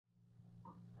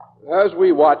As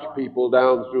we watch people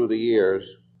down through the years,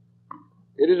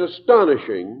 it is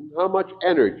astonishing how much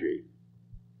energy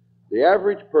the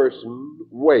average person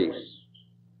wastes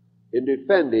in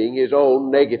defending his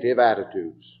own negative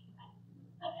attitudes.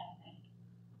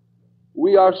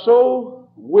 We are so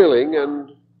willing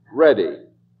and ready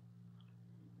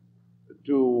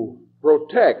to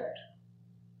protect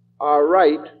our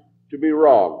right to be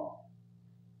wrong,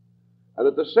 and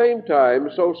at the same time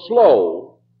so slow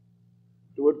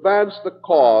to advance the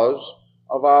cause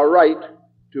of our right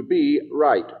to be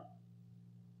right.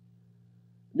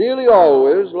 Nearly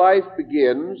always life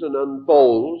begins and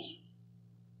unfolds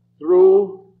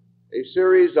through a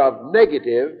series of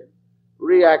negative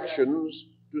reactions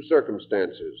to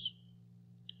circumstances.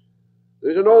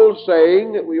 There's an old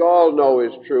saying that we all know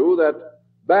is true, that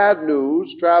bad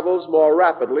news travels more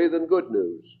rapidly than good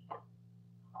news.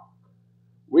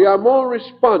 We are more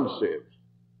responsive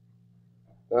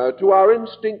to our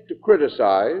instinct to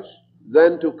criticize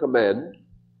than to commend.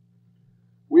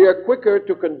 We are quicker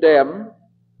to condemn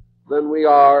than we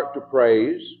are to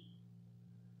praise,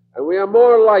 and we are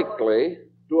more likely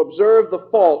to observe the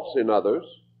faults in others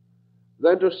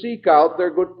than to seek out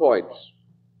their good points.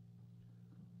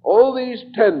 All these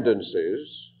tendencies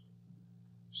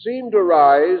seem to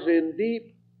rise in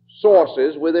deep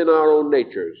sources within our own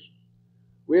natures.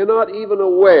 We are not even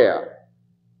aware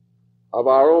of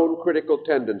our own critical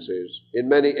tendencies in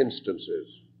many instances.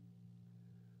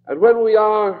 And when we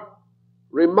are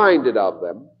reminded of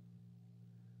them,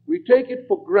 we take it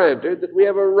for granted that we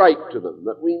have a right to them,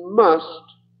 that we must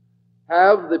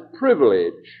have the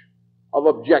privilege of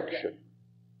objection,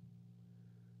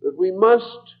 that we must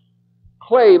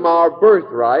claim our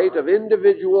birthright of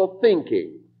individual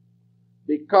thinking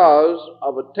because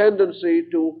of a tendency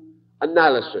to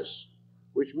analysis,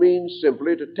 which means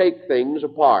simply to take things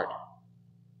apart.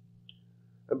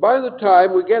 And by the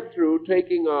time we get through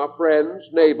taking our friends,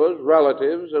 neighbors,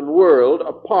 relatives, and world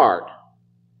apart,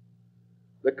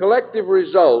 the collective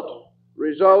results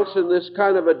in this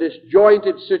kind of a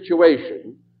disjointed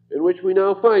situation in which we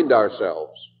now find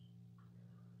ourselves.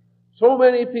 So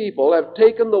many people have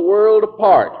taken the world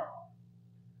apart,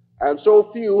 and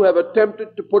so few have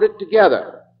attempted to put it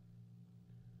together,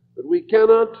 that we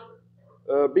cannot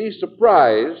be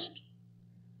surprised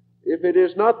if it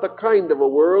is not the kind of a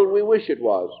world we wish it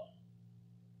was.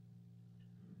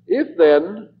 If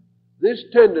then this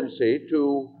tendency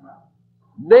to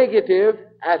negative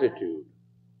attitude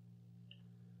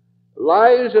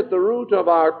lies at the root of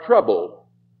our trouble,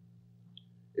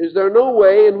 is there no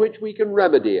way in which we can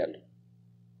remedy it?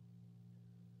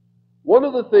 One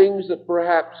of the things that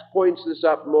perhaps points this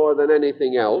up more than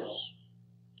anything else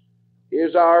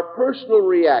is our personal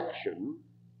reaction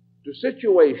to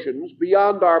situations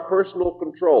beyond our personal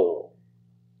control.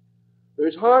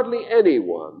 There's hardly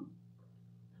anyone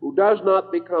who does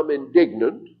not become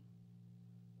indignant,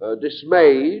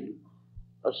 dismayed,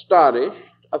 astonished,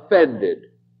 offended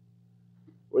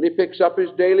when he picks up his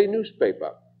daily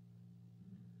newspaper.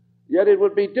 Yet it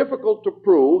would be difficult to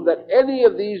prove that any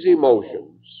of these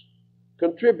emotions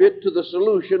contribute to the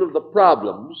solution of the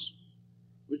problems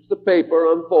which the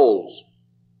paper unfolds.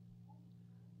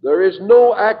 There is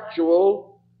no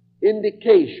actual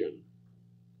indication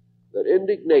that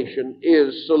indignation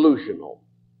is solutional.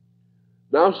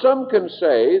 Now, some can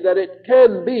say that it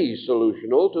can be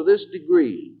solutional to this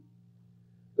degree,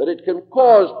 that it can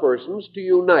cause persons to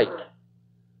unite,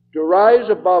 to rise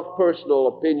above personal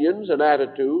opinions and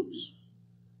attitudes,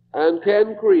 and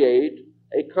can create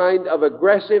a kind of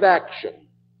aggressive action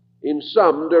in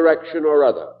some direction or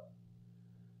other,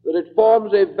 that it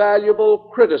forms a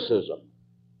valuable criticism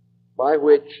by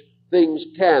which things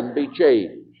can be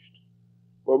changed.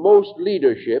 For most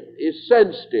leadership is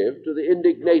sensitive to the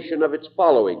indignation of its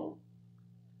following.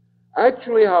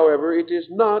 Actually, however, it is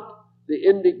not the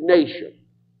indignation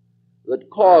that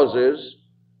causes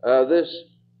this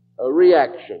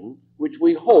reaction which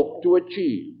we hope to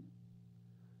achieve,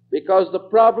 because the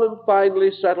problem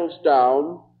finally settles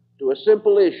down to a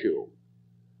simple issue: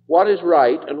 what is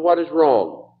right and what is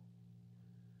wrong.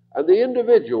 And the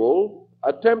individual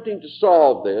attempting to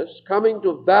solve this, coming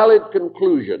to valid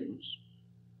conclusions,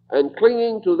 and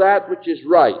clinging to that which is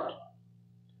right,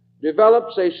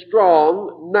 develops a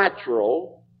strong,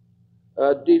 natural,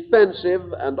 defensive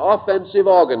and offensive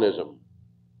organism.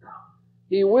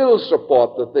 He will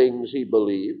support the things he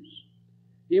believes.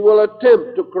 He will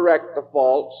attempt to correct the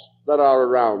faults that are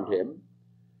around him.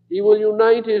 He will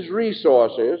unite his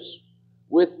resources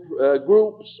with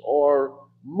groups or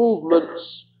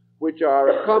movements which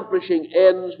are accomplishing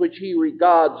ends which he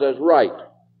regards as right.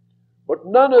 But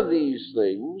none of these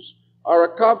things are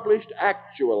accomplished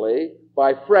actually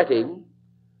by fretting,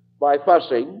 by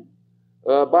fussing,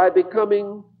 by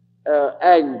becoming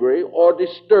angry or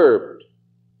disturbed.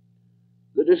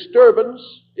 The disturbance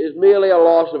is merely a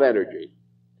loss of energy.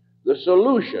 The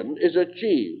solution is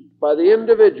achieved by the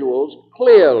individuals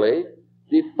clearly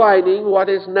defining what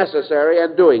is necessary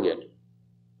and doing it.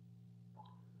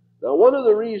 Now, one of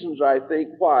the reasons, I think,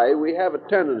 why we have a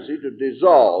tendency to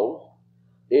dissolve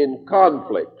in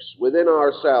conflicts within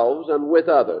ourselves and with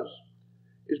others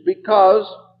is because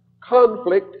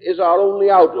conflict is our only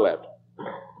outlet.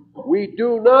 We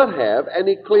do not have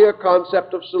any clear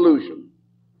concept of solution.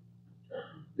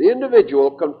 The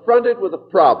individual confronted with a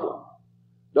problem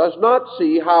does not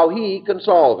see how he can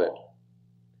solve it.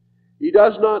 He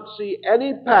does not see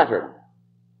any pattern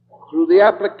through the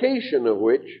application of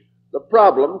which the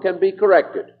problem can be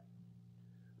corrected.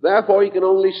 Therefore, he can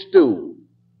only stew.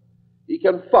 He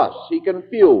can fuss. He can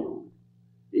fume.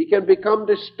 He can become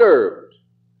disturbed.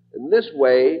 In this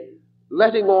way,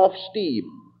 letting off steam.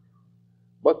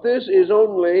 But this is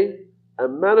only a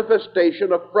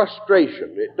manifestation of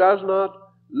frustration. It does not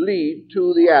lead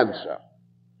to the answer.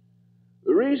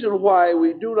 The reason why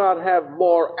we do not have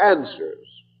more answers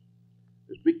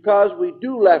is because we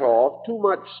do let off too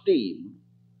much steam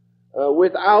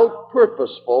without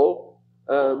purposeful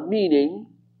meaning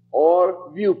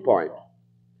or viewpoint.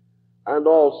 And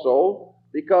also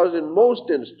because in most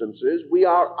instances we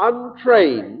are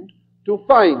untrained to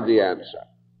find the answer.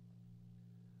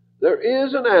 There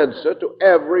is an answer to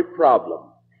every problem.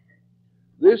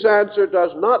 This answer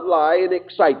does not lie in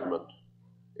excitement.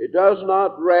 It does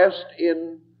not rest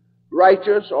in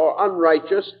righteous or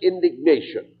unrighteous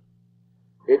indignation.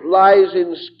 It lies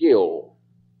in skill.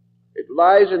 It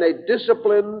lies in a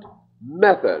disciplined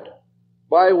method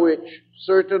by which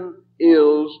certain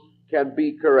ills can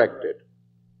be corrected.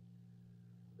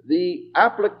 The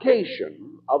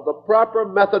application of the proper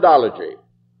methodology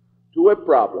to a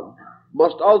problem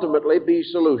must ultimately be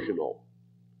solutional.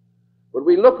 When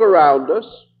we look around us,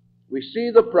 we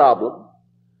see the problem,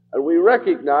 and we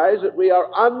recognize that we are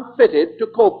unfitted to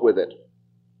cope with it.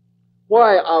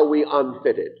 Why are we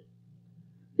unfitted?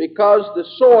 Because the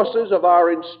sources of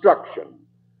our instruction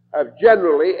have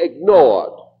generally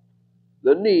ignored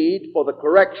the need for the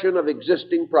correction of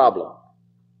existing problems.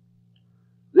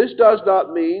 This does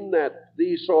not mean that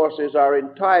these sources are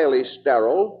entirely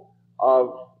sterile of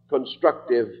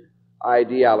constructive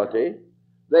ideality.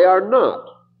 They are not.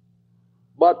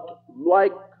 But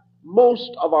like most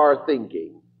of our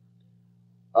thinking,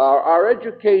 our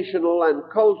educational and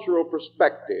cultural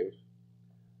perspective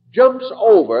jumps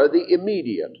over the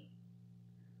immediate,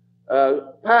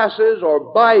 passes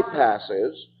or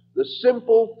bypasses the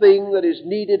simple thing that is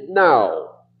needed now,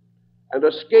 and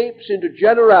escapes into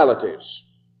generalities,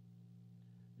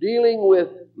 dealing with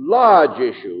large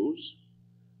issues,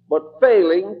 but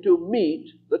failing to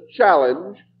meet the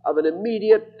challenge of an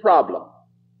immediate problem.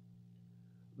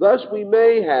 Thus, we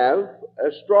may have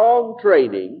a strong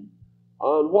training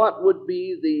on what would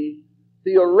be the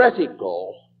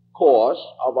theoretical course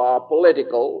of our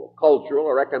political, cultural,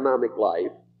 or economic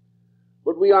life,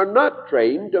 but we are not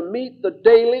trained to meet the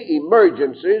daily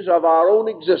emergencies of our own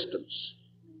existence.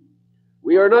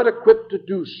 We are not equipped to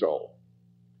do so.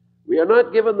 We are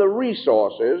not given the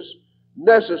resources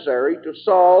necessary to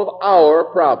solve our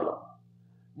problem.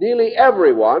 Nearly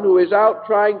everyone who is out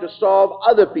trying to solve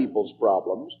other people's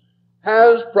problems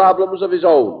has problems of his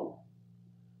own,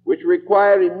 which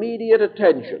require immediate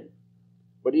attention,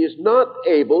 but he is not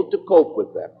able to cope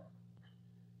with them.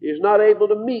 He is not able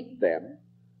to meet them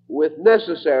with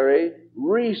necessary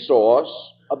resource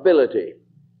ability.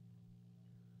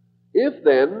 If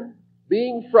then,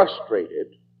 being frustrated,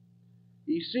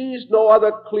 he sees no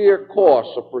other clear course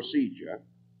of procedure,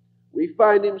 we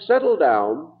find him settle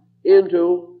down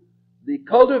into the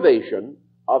cultivation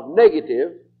of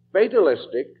negative,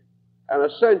 fatalistic,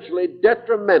 and essentially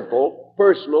detrimental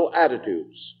personal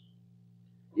attitudes.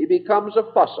 He becomes a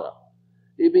fusser.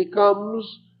 He becomes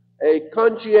a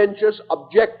conscientious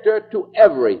objector to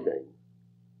everything.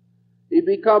 He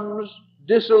becomes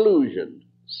disillusioned,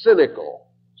 cynical,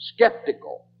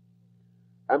 skeptical,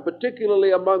 and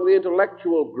particularly among the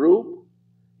intellectual group,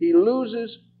 he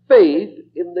loses faith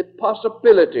in the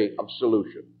possibility of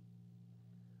solution.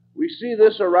 We see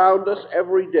this around us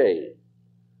every day,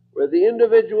 where the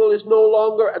individual is no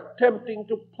longer attempting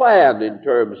to plan in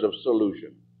terms of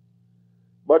solution,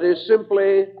 but is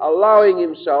simply allowing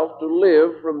himself to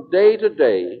live from day to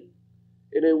day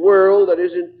in a world that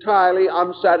is entirely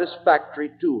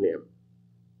unsatisfactory to him.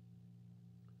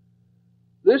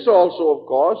 This also, of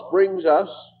course, brings us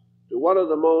to one of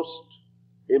the most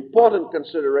important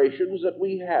considerations that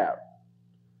we have.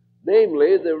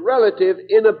 namely the relative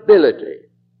inability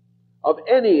of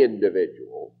any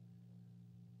individual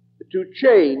to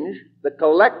change the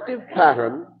collective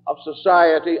pattern of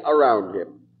society around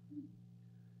him.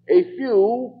 A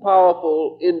few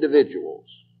powerful individuals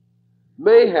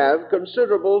may have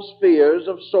considerable spheres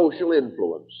of social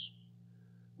influence,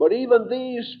 but even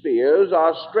these spheres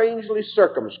are strangely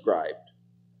circumscribed.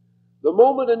 The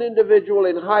moment an individual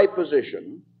in high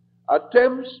position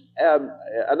attempts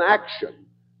an action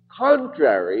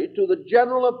contrary to the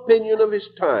general opinion of his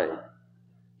time,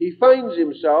 he finds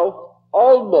himself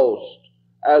almost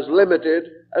as limited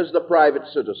as the private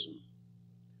citizen.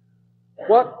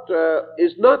 What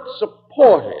is not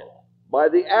supported by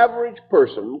the average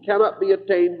person cannot be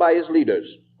attained by his leaders.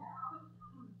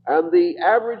 And the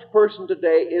average person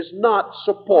today is not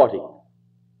supporting.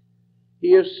 He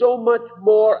is so much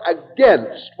more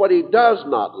against what he does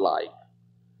not like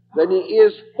than he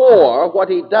is for what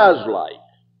he does like,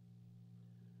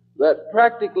 that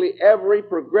practically every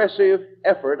progressive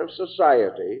effort of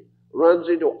society runs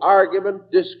into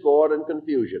argument, discord, and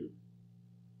confusion.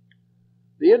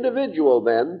 The individual,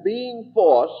 then, being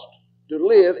forced to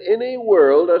live in a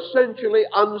world essentially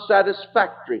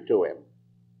unsatisfactory to him,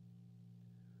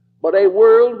 but a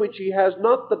world which he has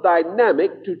not the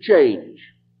dynamic to change,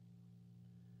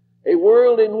 a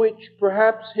world in which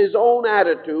perhaps his own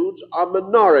attitudes are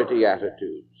minority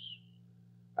attitudes,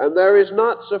 and there is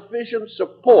not sufficient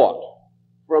support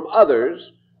from others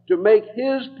to make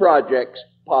his projects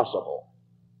possible.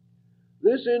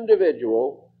 This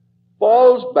individual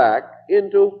falls back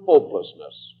into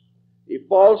hopelessness. He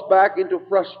falls back into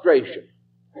frustration.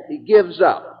 He gives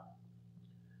up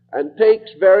and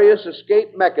takes various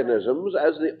escape mechanisms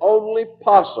as the only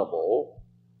possible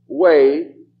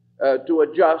way to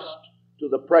adjust to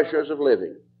the pressures of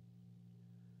living.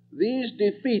 These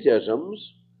defeatisms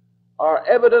are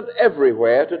evident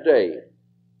everywhere today,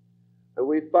 and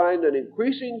we find an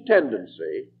increasing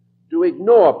tendency to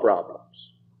ignore problems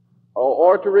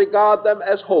or to regard them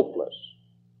as hopeless,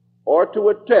 or to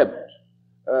attempt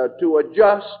to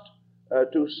adjust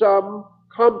to some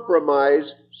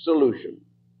compromised solution.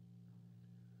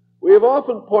 We have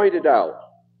often pointed out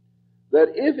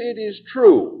that if it is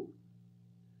true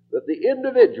that the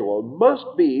individual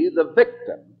must be the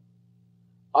victim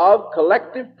of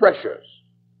collective pressures,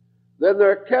 then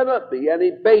there cannot be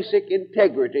any basic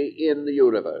integrity in the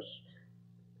universe.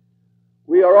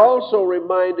 We are also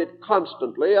reminded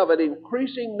constantly of an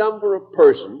increasing number of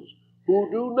persons who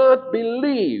do not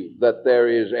believe that there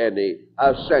is any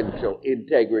essential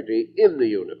integrity in the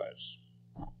universe.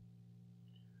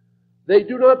 They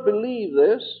do not believe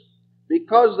this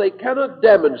because they cannot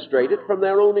demonstrate it from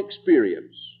their own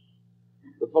experience.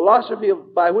 The philosophy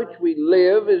by which we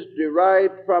live is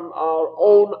derived from our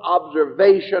own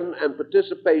observation and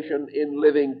participation in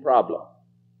living problems.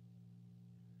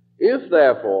 If,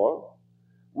 therefore,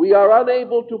 we are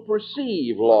unable to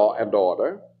perceive law and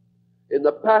order in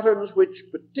the patterns which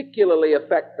particularly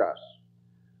affect us,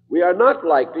 we are not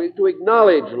likely to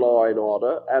acknowledge law and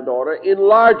order in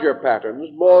larger patterns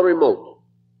more remote.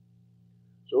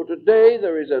 So today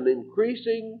there is an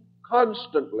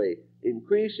constantly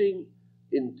increasing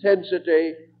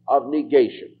intensity of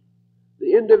negation.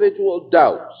 The individual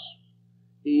doubts.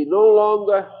 He no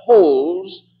longer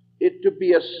holds it to be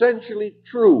essentially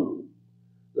true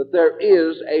that there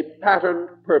is a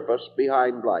patterned purpose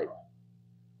behind life.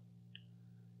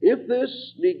 If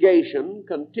this negation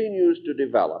continues to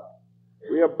develop,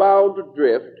 we are bound to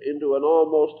drift into an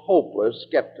almost hopeless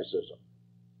skepticism.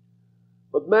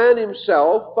 But man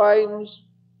himself finds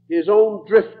his own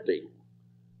drifting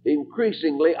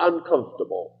increasingly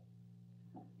uncomfortable.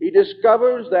 He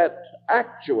discovers that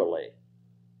actually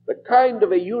the kind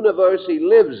of a universe he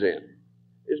lives in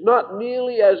is not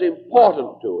nearly as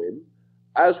important to him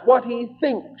as what he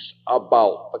thinks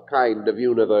about the kind of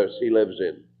universe he lives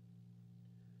in.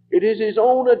 It is his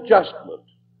own adjustment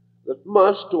that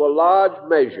must, to a large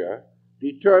measure,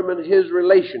 determine his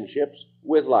relationships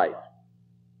with life.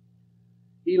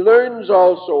 He learns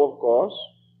also, of course,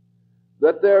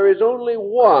 that there is only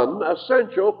one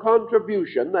essential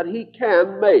contribution that he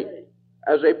can make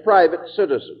as a private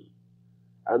citizen,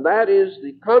 and that is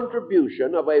the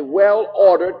contribution of a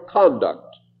well-ordered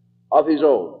conduct of his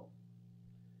own.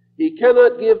 He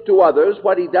cannot give to others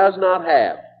what he does not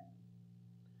have.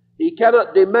 He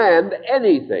cannot demand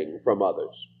anything from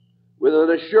others with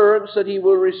an assurance that he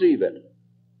will receive it.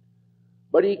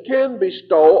 But he can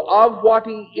bestow of what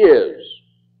he is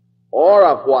or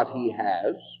of what he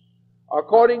has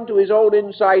according to his own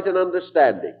insight and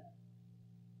understanding.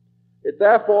 It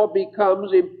therefore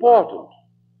becomes important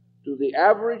to the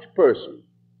average person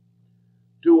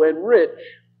to enrich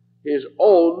his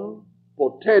own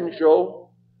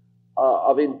potential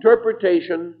of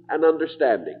interpretation and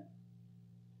understanding.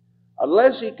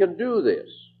 Unless he can do this,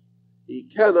 he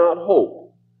cannot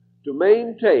hope to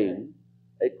maintain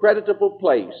a creditable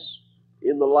place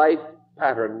in the life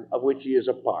pattern of which he is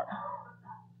a part.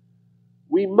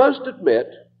 We must admit,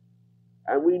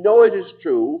 and we know it is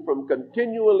true from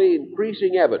continually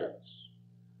increasing evidence,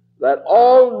 that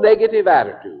all negative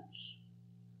attitudes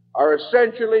are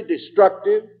essentially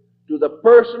destructive to the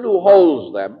person who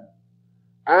holds them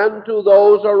and to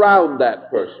those around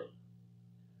that person.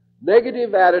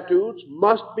 Negative attitudes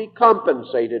must be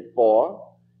compensated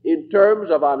for in terms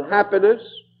of unhappiness,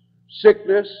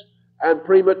 sickness, and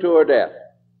premature death.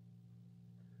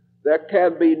 There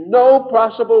can be no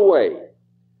possible way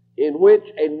in which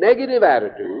a negative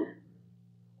attitude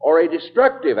or a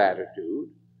destructive attitude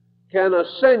can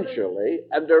essentially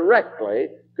and directly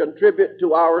contribute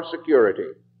to our security.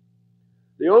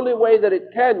 The only way that it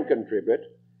can contribute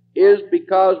is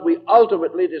because we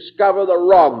ultimately discover the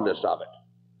wrongness of it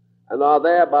and are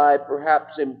thereby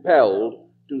perhaps impelled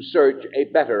to search a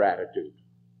better attitude.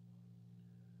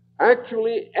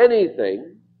 Actually,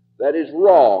 anything that is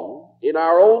wrong in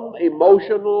our own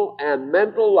emotional and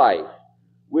mental life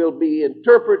will be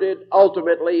interpreted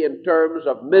ultimately in terms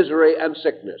of misery and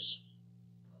sickness.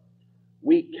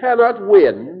 We cannot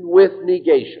win with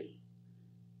negation.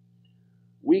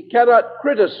 We cannot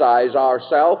criticize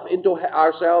ourselves into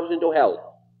health,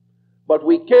 but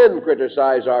we can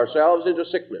criticize ourselves into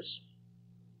sickness.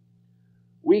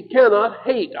 We cannot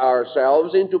hate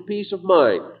ourselves into peace of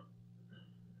mind,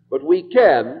 but we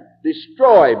can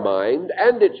destroy mind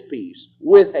and its peace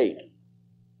with hate.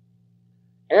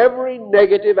 Every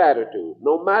negative attitude,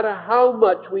 no matter how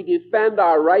much we defend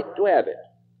our right to have it,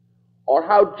 or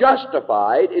how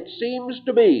justified it seems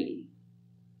to be,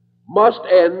 must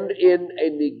end in a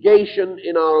negation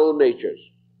in our own natures.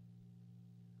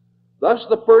 Thus,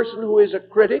 the person who is a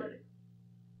critic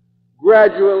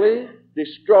gradually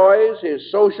destroys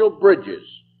his social bridges.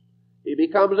 He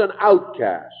becomes an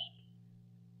outcast,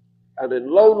 and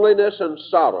in loneliness and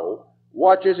sorrow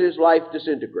watches his life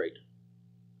disintegrate.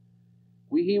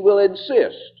 He will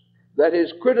insist that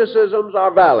his criticisms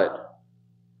are valid,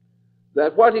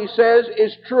 that what he says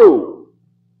is true,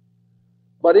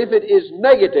 but if it is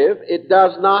negative, it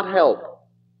does not help.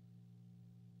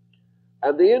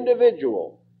 And the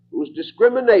individual whose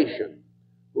discrimination,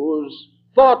 whose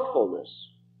thoughtfulness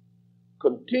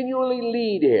continually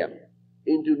lead him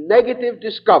into negative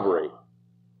discovery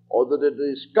or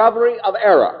the discovery of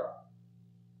error,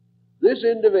 this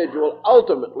individual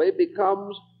ultimately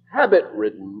becomes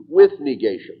habit-ridden with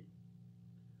negation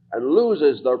and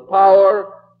loses their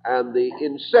power and the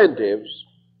incentives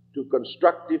to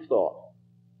constructive thought.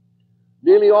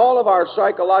 Nearly all of our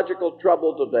psychological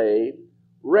trouble today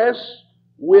rests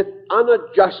with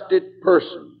unadjusted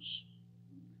persons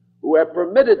who have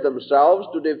permitted themselves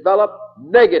to develop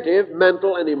negative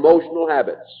mental and emotional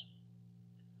habits.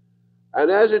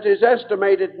 And as it is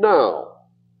estimated now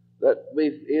that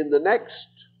in the next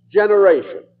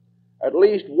generation, at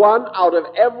least 1 out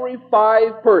of every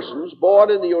 5 persons born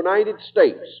in the United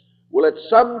States will at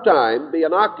some time be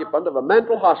an occupant of a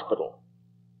mental hospital.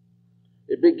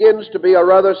 It begins to be a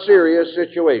rather serious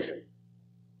situation.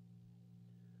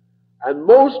 And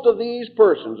most of these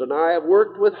persons, and I have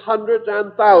worked with hundreds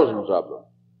and thousands of them,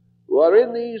 who are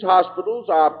in these hospitals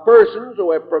are persons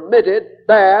who have permitted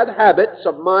bad habits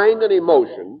of mind and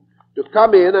emotion to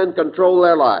come in and control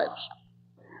their lives.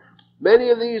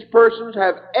 Many of these persons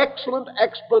have excellent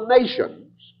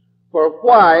explanations for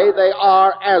why they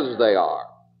are as they are.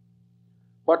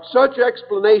 But such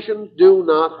explanations do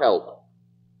not help.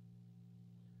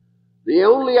 The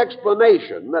only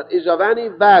explanation that is of any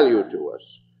value to us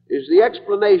is the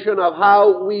explanation of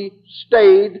how we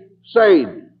stayed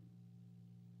sane.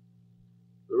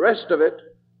 The rest of it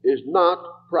is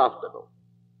not profitable.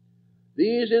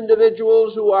 These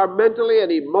individuals who are mentally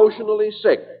and emotionally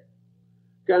sick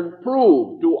can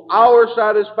prove to our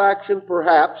satisfaction,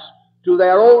 perhaps, to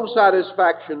their own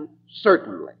satisfaction,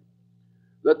 certainly,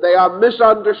 that they are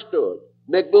misunderstood,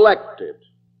 neglected,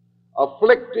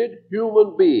 afflicted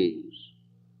human beings,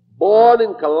 born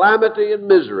in calamity and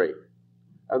misery,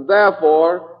 and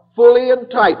therefore fully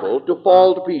entitled to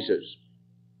fall to pieces.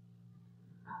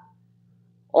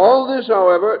 All this,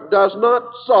 however, does not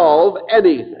solve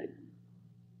anything,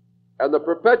 and the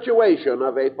perpetuation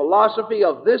of a philosophy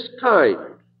of this kind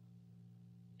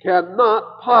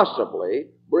cannot possibly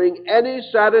bring any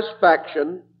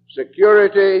satisfaction,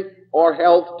 security, or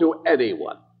health to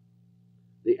anyone.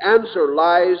 The answer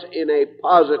lies in a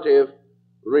positive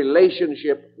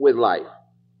relationship with life.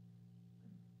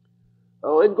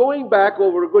 Now, in going back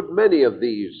over a good many of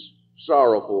these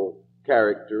sorrowful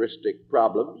characteristic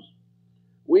problems,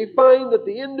 we find that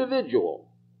the individual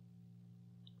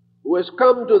who has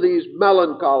come to these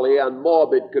melancholy and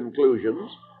morbid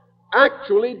conclusions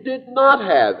actually did not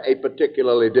have a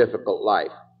particularly difficult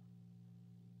life.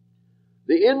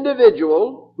 The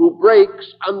individual who breaks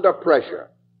under pressure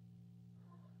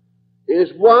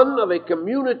is one of a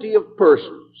community of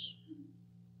persons,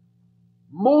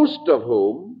 most of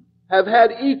whom have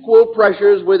had equal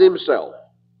pressures with himself.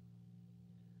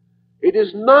 It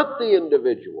is not the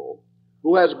individual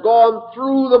who has gone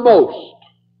through the most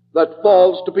that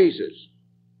falls to pieces.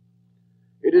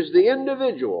 It is the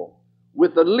individual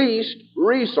with the least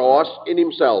resource in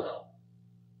himself.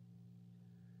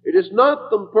 It is not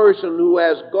the person who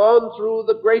has gone through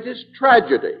the greatest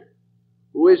tragedy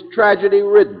who is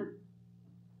tragedy-ridden.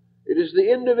 It is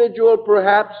the individual,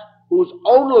 perhaps, whose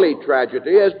only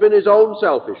tragedy has been his own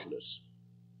selfishness.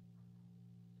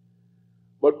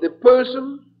 But the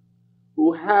person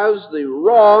who has the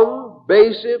wrong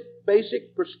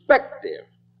basic perspective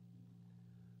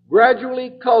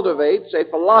gradually cultivates a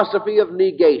philosophy of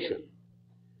negation.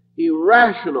 He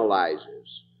rationalizes,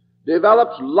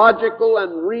 develops logical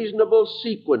and reasonable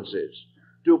sequences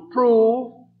to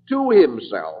prove to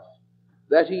himself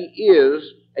that he is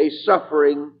a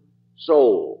suffering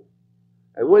soul.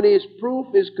 And when his proof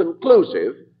is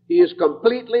conclusive, he is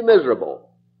completely miserable.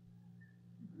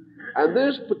 And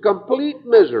this complete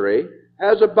misery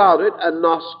has about it a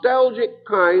nostalgic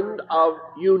kind of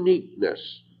uniqueness.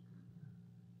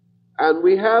 And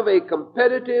we have a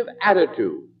competitive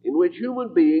attitude in which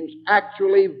human beings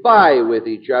actually vie with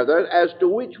each other as to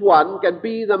which one can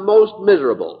be the most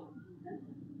miserable,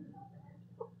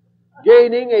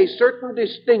 gaining a certain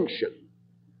distinction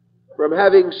from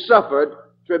having suffered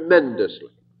tremendously.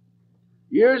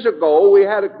 Years ago, we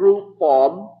had a group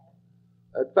formed.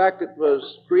 In fact, it was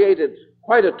created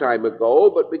quite a time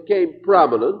ago, but became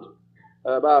prominent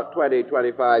about 20,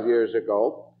 25 years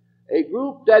ago. A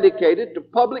group dedicated to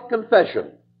public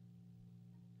confession.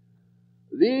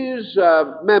 These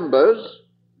members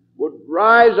would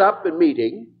rise up in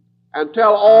meeting and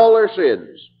tell all their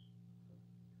sins.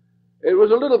 It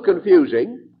was a little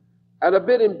confusing and a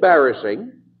bit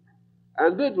embarrassing,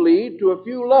 and did lead to a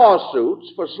few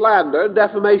lawsuits for slander and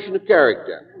defamation of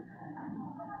character.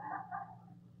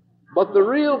 But the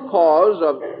real cause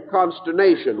of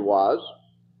consternation was,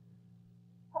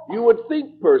 you would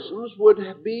think persons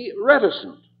would be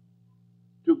reticent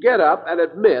to get up and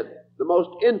admit the most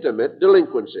intimate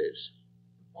delinquencies.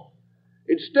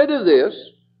 Instead of this,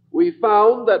 we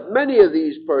found that many of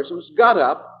these persons got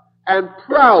up and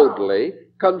proudly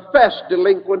confessed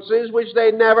delinquencies which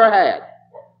they never had.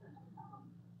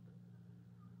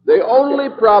 The only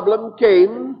problem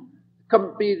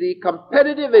be the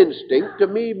competitive instinct to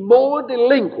be more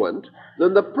delinquent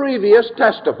than the previous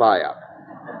testifier.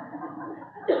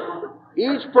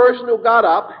 Each person who got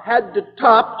up had to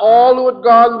top all who had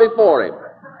gone before him,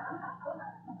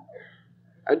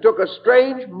 and took a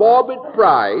strange morbid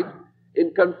pride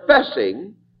in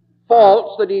confessing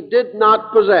faults that he did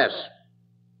not possess.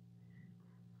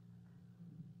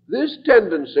 This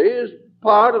tendency is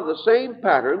part of the same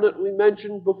pattern that we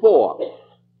mentioned before.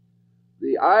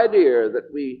 The idea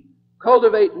that we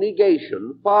cultivate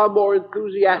negation far more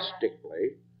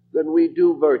enthusiastically than we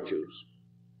do virtues.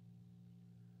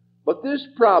 But this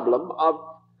problem of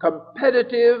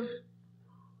competitive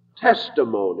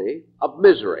testimony of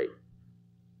misery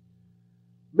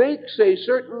makes a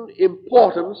certain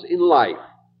importance in life.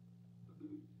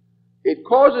 It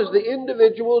causes the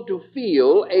individual to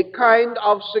feel a kind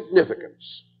of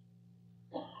significance.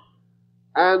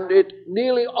 And it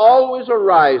nearly always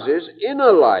arises in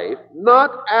a life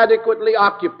not adequately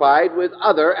occupied with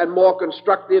other and more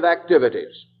constructive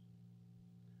activities.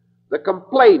 The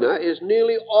complainer is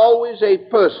nearly always a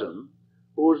person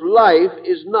whose life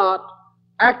is not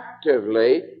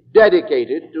actively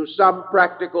dedicated to some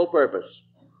practical purpose.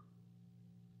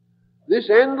 This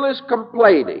endless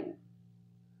complaining,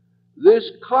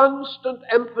 this constant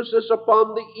emphasis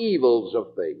upon the evils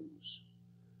of things,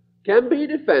 can be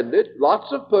defended.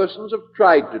 Lots of persons have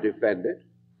tried to defend it,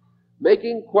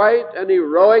 making quite an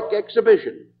heroic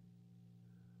exhibition.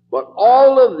 But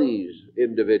all of these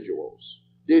individuals,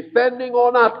 defending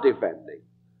or not defending,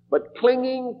 but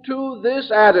clinging to this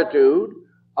attitude,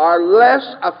 are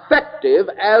less effective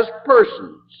as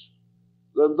persons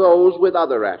than those with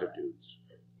other attitudes.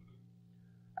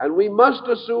 And we must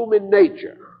assume in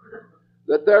nature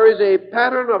that there is a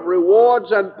pattern of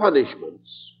rewards and punishments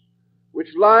which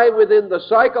lie within the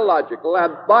psychological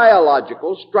and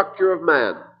biological structure of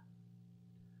man.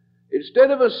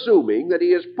 instead of assuming that he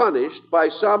is punished by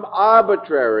some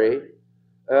arbitrary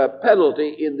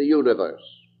penalty in the universe,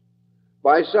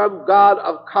 by some god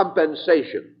of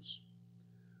compensations,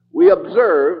 we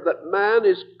observe that man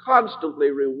is constantly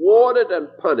rewarded and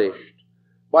punished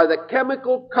by the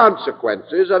chemical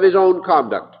consequences of his own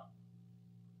conduct.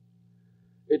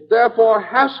 It therefore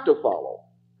has to follow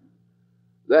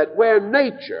that where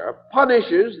nature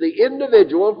punishes the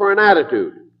individual for an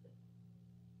attitude,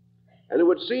 and it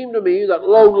would seem to me that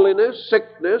loneliness,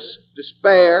 sickness,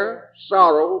 despair,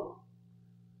 sorrow,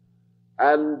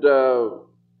 and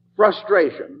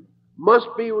frustration must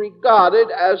be regarded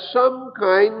as some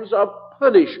kinds of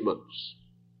punishments,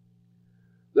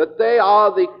 that they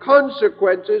are the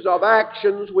consequences of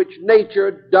actions which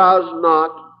nature does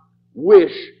not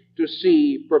wish to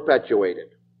see perpetuated.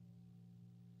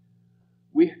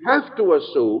 We have to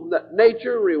assume that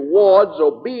nature rewards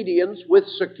obedience with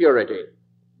security.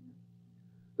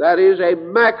 That is, a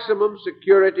maximum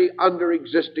security under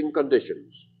existing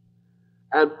conditions,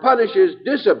 and punishes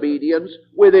disobedience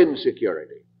with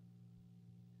insecurity.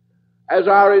 As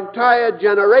our entire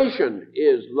generation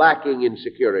is lacking in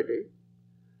security,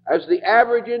 as the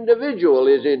average individual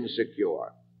is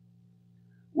insecure,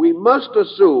 we must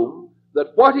assume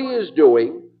that what he is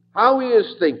doing, how he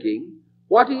is thinking,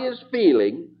 what he is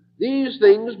feeling, these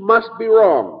things must be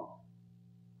wrong,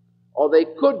 or they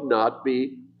could not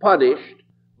be punished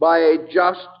by a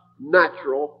just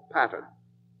natural pattern.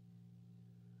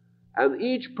 And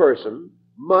each person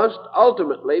must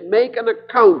ultimately make an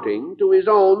accounting to his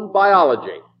own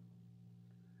biology.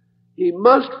 He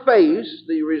must face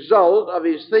the result of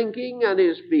his thinking and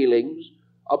his feelings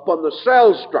upon the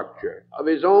cell structure of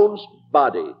his own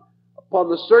body, upon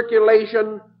the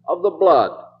circulation of the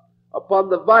blood, upon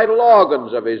the vital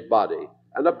organs of his body,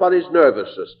 and upon his nervous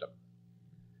system.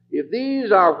 If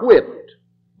these are whipped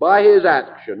by his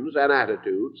actions and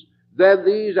attitudes, then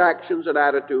these actions and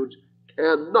attitudes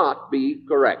cannot be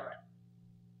correct.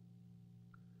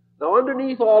 Now,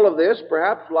 underneath all of this,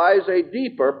 perhaps, lies a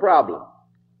deeper problem,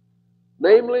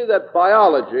 namely that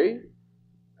biology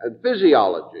and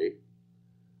physiology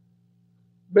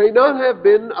may not have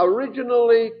been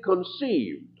originally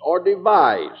conceived or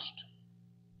devised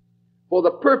for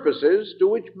the purposes to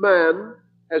which man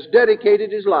has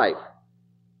dedicated his life.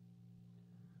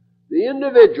 The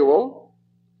individual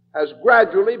has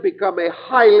gradually become a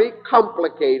highly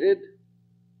complicated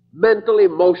mental,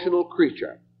 emotional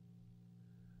creature.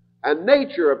 And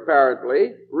nature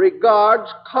apparently regards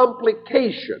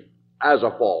complication as a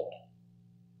fault.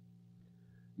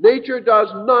 Nature does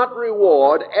not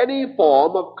reward any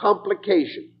form of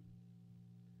complication.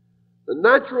 The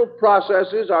natural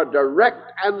processes are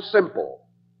direct and simple.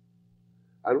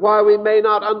 And while we may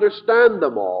not understand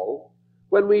them all,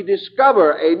 when we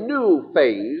discover a new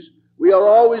phase, we are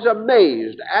always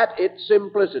amazed at its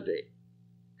simplicity.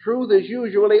 Truth is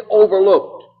usually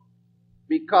overlooked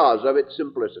because of its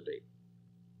simplicity.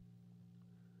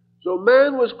 So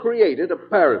man was created,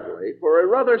 apparently, for a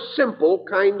rather simple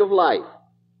kind of life.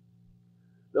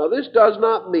 Now, this does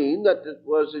not mean that it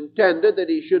was intended that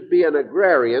he should be an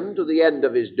agrarian to the end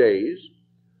of his days,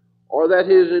 or that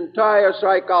his entire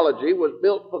psychology was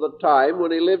built for the time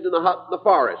when he lived in a hut in the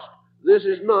forest. This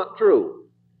is not true.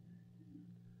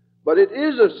 But it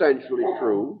is essentially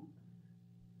true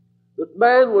that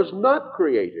man was not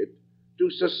created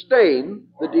to sustain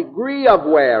the degree of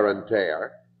wear and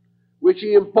tear which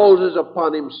he imposes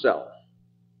upon himself.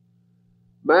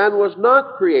 Man was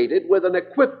not created with an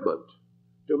equipment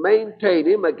to maintain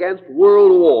him against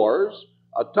world wars,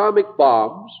 atomic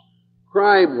bombs,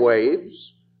 crime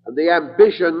waves, and the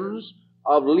ambitions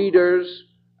of leaders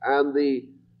and the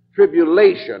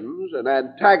tribulations and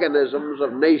antagonisms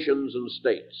of nations and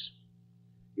states.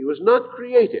 He was not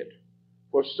created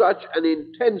for such an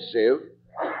intensive,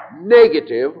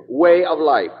 negative way of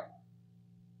life.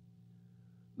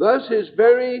 Thus, his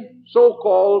very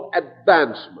so-called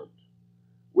advancement,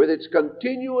 with its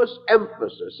continuous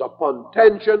emphasis upon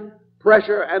tension,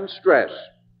 pressure, and stress,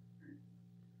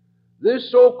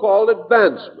 this so-called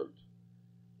advancement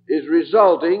is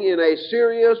resulting in a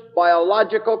serious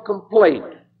biological complaint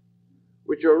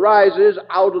which arises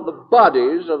out of the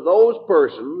bodies of those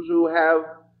persons who have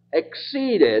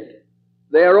exceeded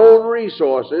their own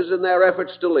resources in their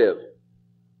efforts to live.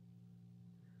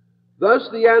 Thus,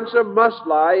 the answer must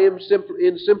lie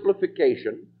in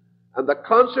simplification and the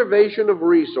conservation of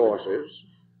resources,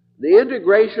 the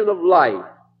integration of life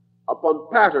upon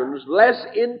patterns less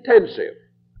intensive,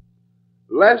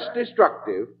 less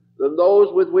destructive than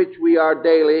those with which we are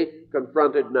daily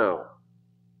confronted now.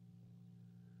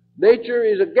 Nature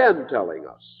is again telling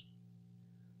us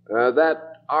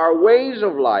that our ways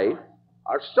of life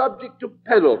are subject to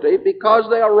penalty because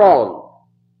they are wrong.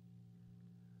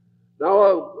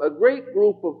 Now, a great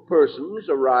group of persons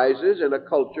arises in a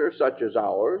culture such as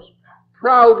ours,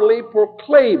 proudly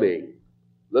proclaiming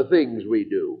the things we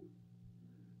do,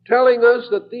 telling us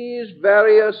that these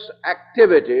various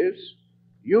activities,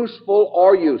 useful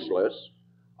or useless,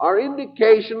 are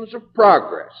indications of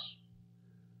progress.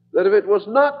 That if it was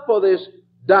not for this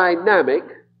dynamic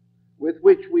with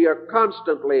which we are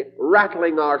constantly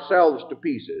rattling ourselves to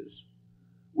pieces,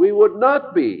 we would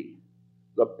not be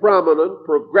the prominent,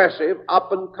 progressive,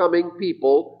 up-and-coming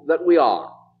people that we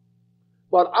are.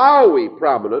 But are we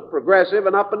prominent, progressive,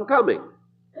 and up-and-coming?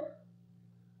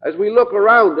 As we look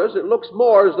around us, it looks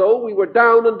more as though we were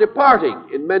down and departing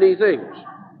in many things.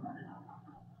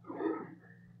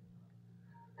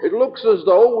 It looks as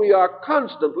though we are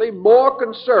constantly more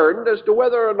concerned as to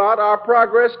whether or not our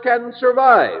progress can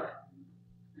survive.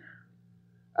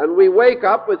 And we wake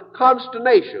up with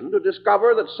consternation to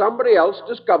discover that somebody else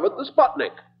discovered the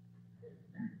Sputnik.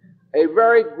 A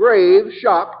very grave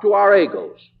shock to our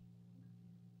egos.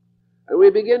 And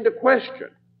we begin to question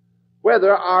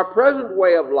whether our present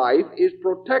way of life is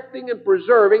protecting and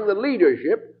preserving the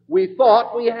leadership we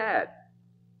thought we had.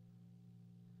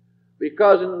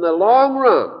 Because in the long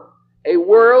run, a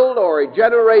world or a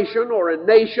generation or a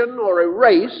nation or a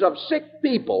race of sick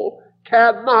people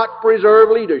cannot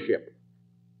preserve leadership.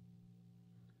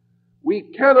 We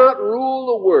cannot rule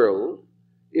the world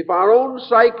if our own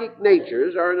psychic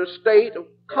natures are in a state of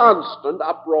constant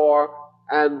uproar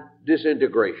and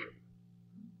disintegration.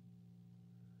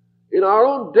 In our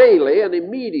own daily and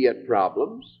immediate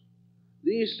problems,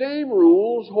 these same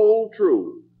rules hold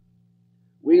true.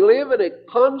 We live in a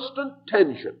constant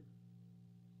tension.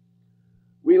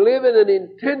 We live in an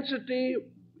intensity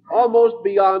almost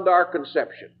beyond our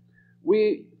conception.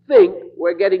 We think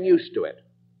we're getting used to it.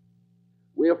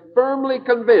 We are firmly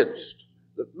convinced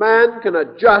that man can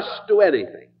adjust to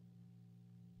anything.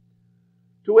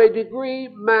 To a degree,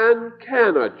 man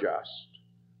can adjust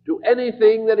to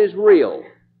anything that is real.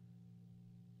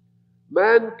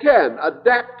 Man can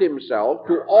adapt himself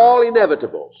to all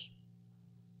inevitables,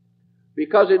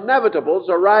 because inevitables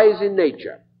arise in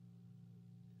nature.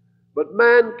 But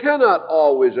man cannot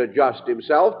always adjust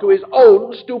himself to his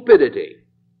own stupidity.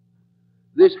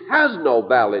 This has no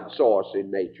valid source in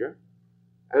nature,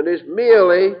 and is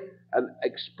merely an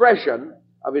expression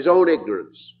of his own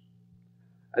ignorance.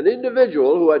 An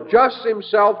individual who adjusts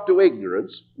himself to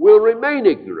ignorance will remain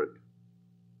ignorant.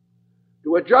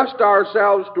 To adjust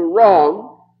ourselves to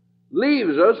wrong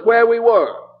leaves us where we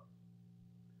were,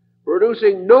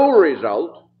 producing no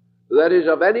result that is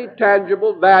of any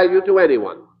tangible value to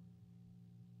anyone.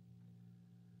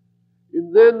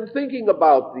 In then thinking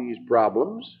about these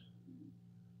problems,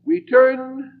 we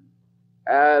turn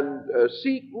and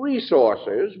seek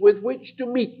resources with which to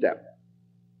meet them,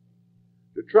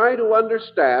 to try to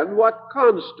understand what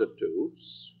constitutes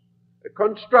a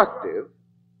constructive,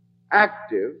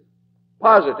 active,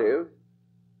 positive,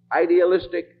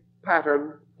 idealistic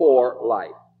pattern for life.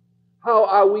 How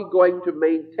are we going to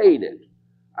maintain it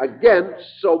against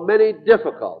so many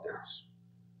difficulties?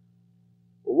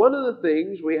 One of the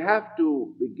things we have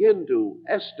to begin to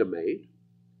estimate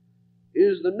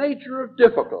is the nature of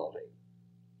difficulty.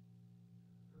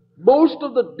 Most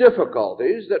of the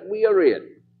difficulties that we are in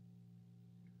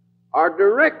are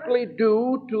directly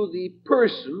due to the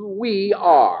person we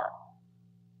are.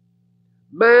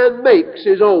 Man makes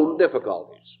his own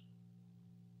difficulties.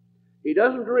 He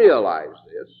doesn't realize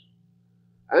this,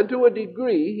 and to a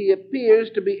degree he appears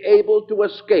to be able to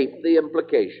escape the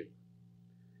implication.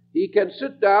 He can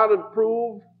sit down and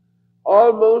prove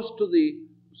almost to the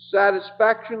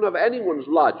satisfaction of anyone's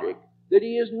logic that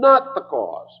he is not the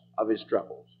cause of his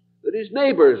troubles, that his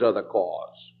neighbors are the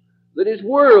cause, that his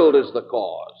world is the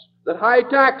cause, that high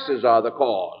taxes are the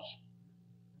cause.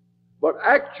 But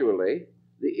actually,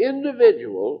 the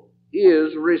individual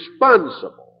is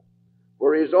responsible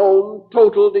for his own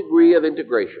total degree of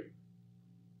integration.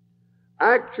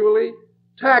 Actually,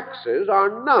 taxes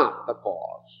are not the cause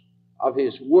of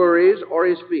his worries or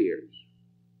his fears.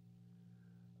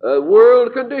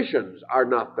 World conditions are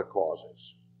not the causes.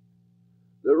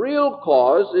 The real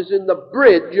cause is in the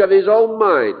bridge of his own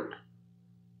mind.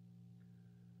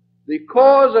 The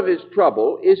cause of his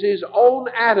trouble is his own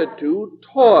attitude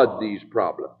toward these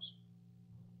problems.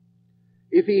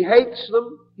 If he hates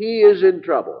them, he is in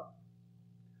trouble.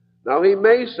 Now, he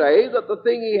may say that the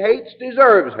thing he hates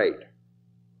deserves hate.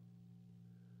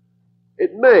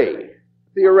 It may,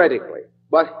 theoretically,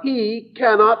 but he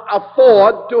cannot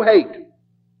afford to hate.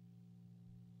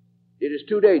 It is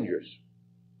too dangerous.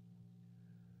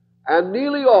 And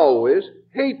nearly always,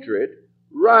 hatred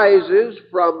rises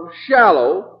from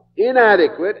shallow,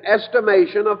 inadequate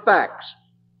estimation of facts.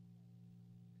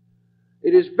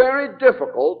 It is very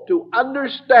difficult to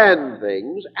understand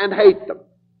things and hate them.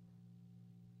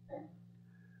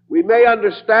 We may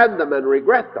understand them and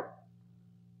regret them.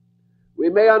 We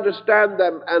may understand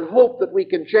them and hope that we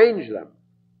can change them.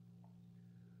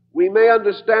 We may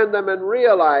understand them and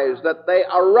realize that they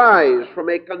arise from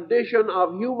a condition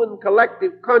of human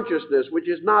collective consciousness which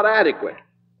is not adequate.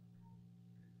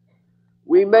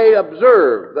 We may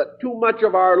observe that too much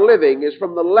of our living is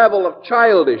from the level of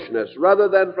childishness rather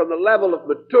than from the level of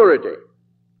maturity.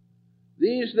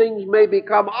 These things may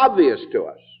become obvious to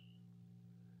us,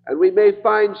 and we may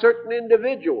find certain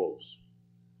individuals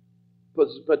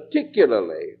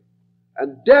particularly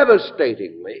and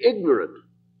devastatingly ignorant.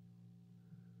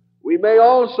 We may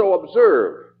also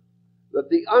observe that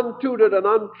the untutored and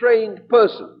untrained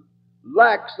person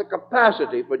lacks the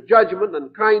capacity for judgment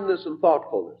and kindness and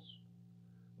thoughtfulness.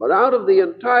 But out of the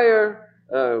entire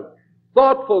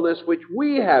thoughtfulness which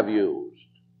we have used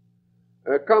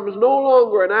comes no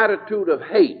longer an attitude of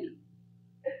hate,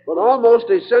 but almost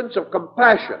a sense of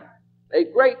compassion, a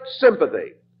great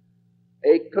sympathy,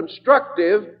 a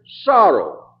constructive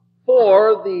sorrow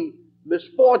for the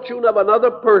misfortune of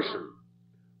another person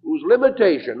whose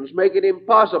limitations make it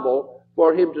impossible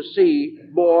for him to see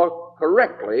more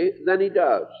correctly than he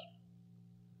does.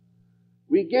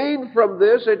 We gain from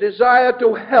this a desire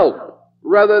to help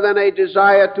rather than a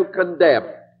desire to condemn.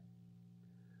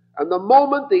 And the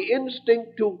moment the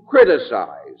instinct to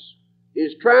criticize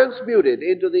is transmuted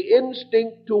into the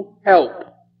instinct to help,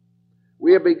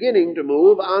 we are beginning to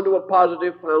move onto a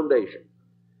positive foundation.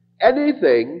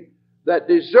 Anything that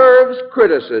deserves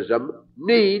criticism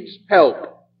needs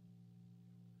help.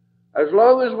 As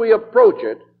long as we approach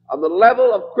it on the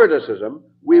level of criticism,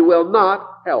 we will not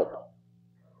help.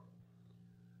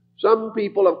 Some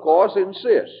people, of course,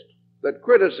 insist that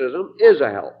criticism is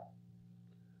a help.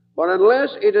 But unless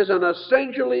it is an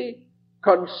essentially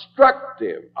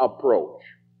constructive approach,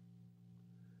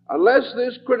 unless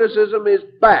this criticism is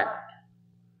backed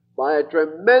by a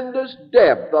tremendous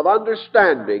depth of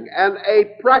understanding and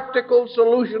a practical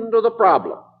solution to the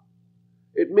problem,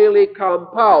 it merely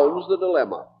compounds the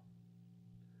dilemma.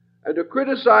 And to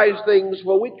criticize things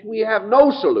for which we have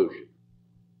no solution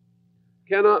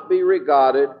cannot be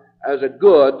regarded as a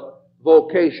good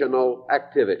vocational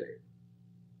activity.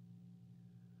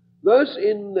 Thus,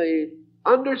 in the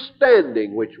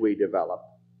understanding which we develop,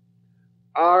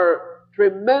 our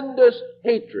tremendous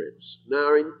hatreds and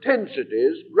our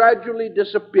intensities gradually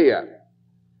disappear.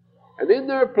 And in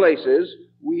their places,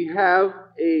 we have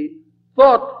a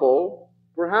thoughtful,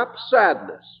 perhaps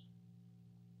sadness,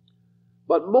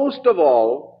 but most of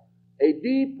all, a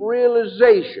deep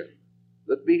realization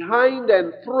that behind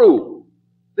and through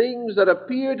things that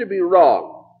appear to be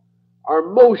wrong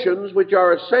are motions which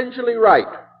are essentially right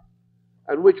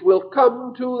and which will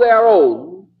come to their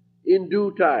own in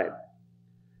due time.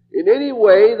 In any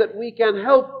way that we can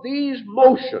help these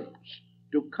motions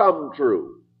to come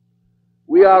true,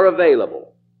 we are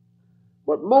available.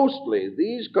 But mostly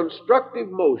these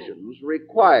constructive motions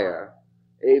require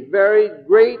a very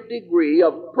great degree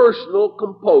of personal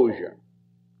composure.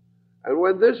 And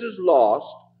when this is lost,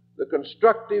 the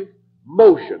constructive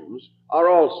motions are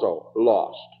also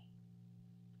lost.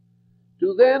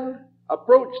 To then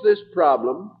approach this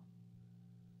problem,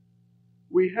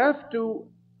 we have to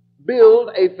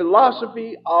build a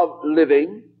philosophy of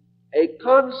living, a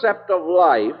concept of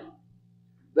life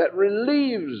that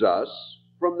relieves us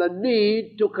from the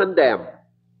need to condemn.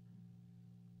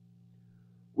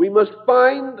 We must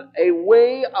find a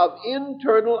way of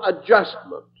internal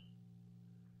adjustment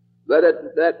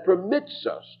that permits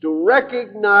us to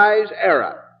recognize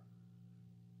error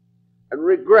and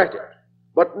regret it,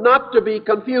 but not to be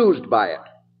confused by it.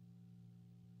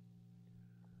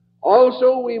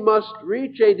 Also, we must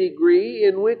reach a degree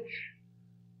in which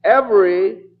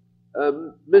every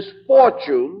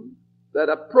misfortune that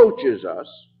approaches us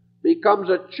becomes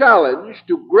a challenge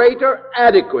to greater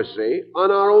adequacy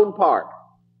on our own part.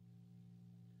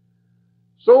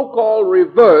 So-called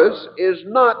reverse is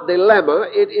not dilemma,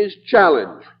 it is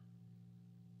challenge.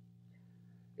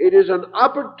 It is an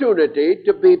opportunity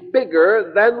to be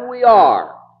bigger than we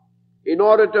are in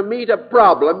order to meet a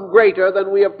problem greater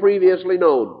than we have previously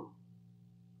known.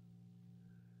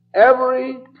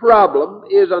 Every problem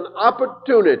is an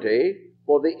opportunity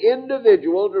for the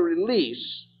individual to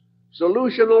release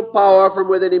solutional power from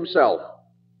within himself.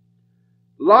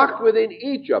 Locked within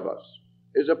each of us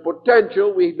is a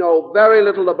potential we know very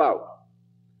little about.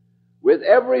 With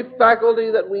every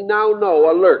faculty that we now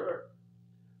know alert,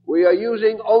 we are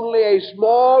using only a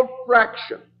small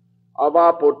fraction of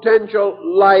our potential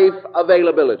life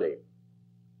availability.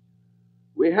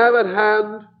 We have at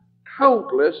hand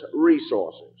countless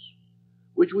resources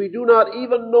which we do not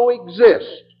even know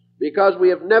exist because we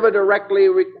have never directly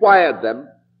required them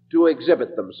to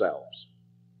exhibit themselves.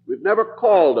 We've never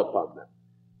called upon them.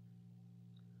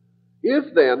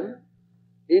 If then,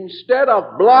 instead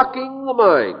of blocking the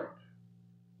mind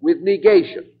with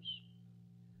negations,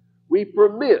 we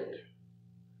permit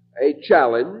a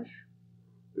challenge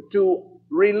to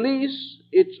release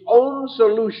its own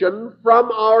solution from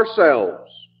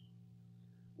ourselves,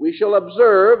 we shall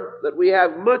observe that we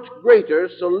have much greater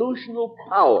solutional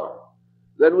power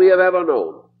than we have ever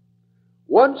known.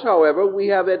 Once, however, we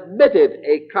have admitted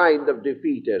a kind of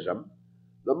defeatism,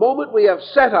 the moment we have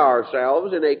set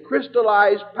ourselves in a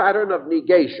crystallized pattern of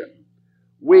negation,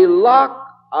 we lock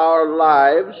our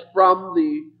lives from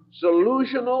the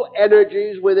solutional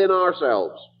energies within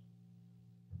ourselves.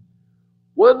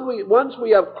 Once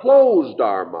we have closed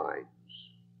our minds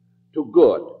to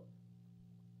good,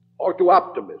 or to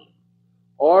optimism,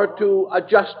 or to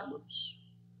adjustments,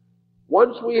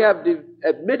 once we have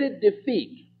admitted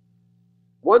defeat,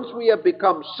 once we have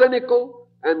become cynical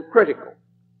and critical,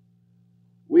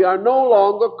 we are no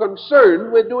longer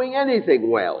concerned with doing anything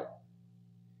well.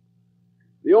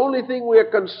 The only thing we are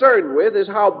concerned with is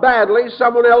how badly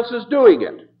someone else is doing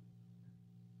it.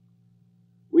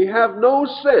 We have no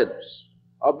sense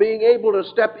of being able to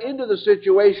step into the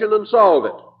situation and solve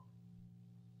it.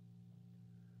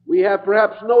 We have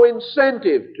perhaps no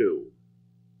incentive to.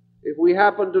 If we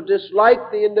happen to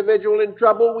dislike the individual in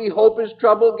trouble, we hope his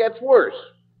trouble gets worse.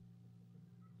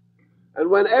 And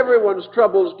when everyone's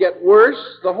troubles get worse,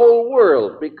 the whole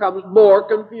world becomes more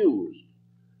confused,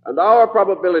 and our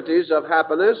probabilities of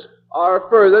happiness are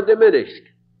further diminished.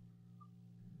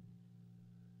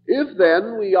 If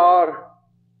then we are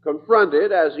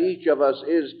confronted, as each of us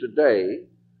is today,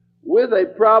 with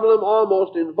a problem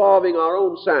almost involving our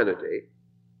own sanity,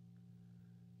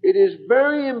 it is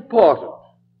very important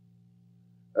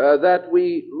that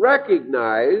we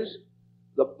recognize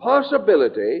the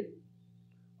possibility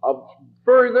of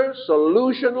further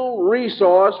solutional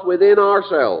resource within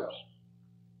ourselves.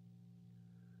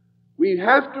 We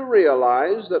have to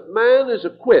realize that man is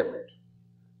equipped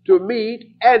to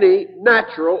meet any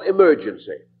natural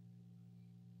emergency.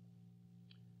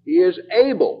 He is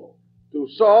able to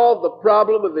solve the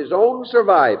problem of his own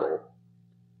survival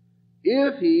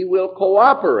if he will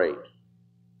cooperate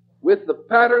with the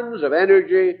patterns of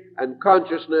energy and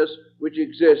consciousness which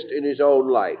exist in his own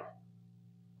life.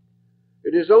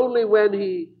 It is only when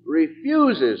he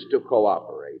refuses to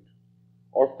cooperate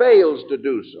or fails to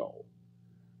do so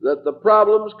that the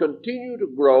problems continue to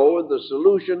grow and the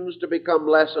solutions to become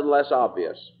less and less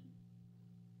obvious.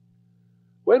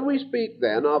 When we speak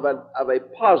then of a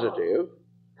positive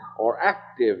or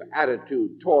active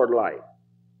attitude toward life,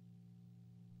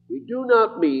 we do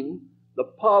not mean the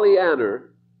Pollyanna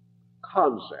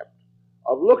concept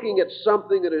of looking at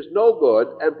something that is no good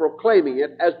and proclaiming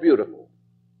it as beautiful.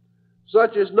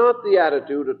 Such is not the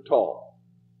attitude at all.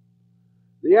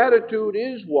 The attitude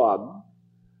is one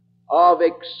of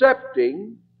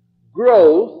accepting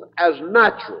growth as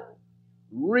natural,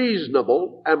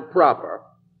 reasonable, and proper,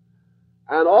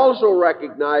 and also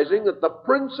recognizing that the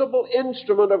principal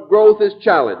instrument of growth is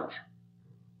challenge.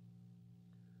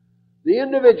 The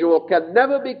individual can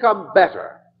never become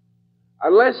better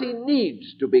unless he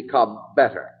needs to become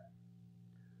better.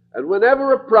 And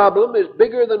whenever a problem is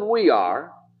bigger than we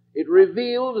are, it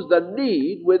reveals the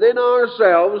need within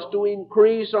ourselves to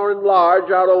increase or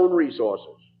enlarge our own resources.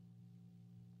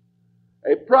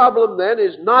 A problem, then,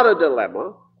 is not a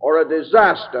dilemma or a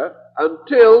disaster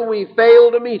until we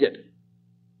fail to meet it.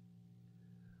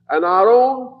 And our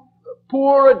own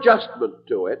poor adjustment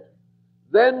to it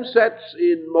then sets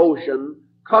in motion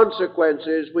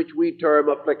consequences which we term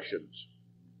afflictions.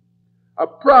 A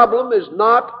problem is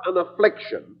not an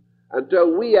affliction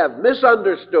until we have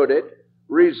misunderstood it,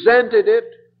 resented it,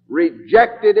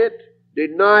 rejected it,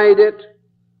 denied it,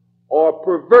 or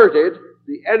perverted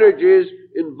the energies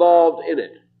involved in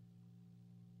it.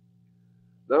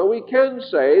 Now, we can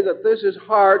say that this is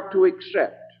hard to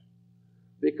accept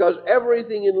because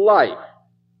everything in life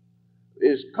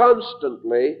is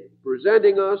constantly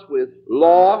presenting us with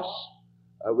loss,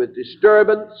 with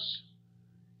disturbance,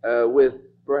 with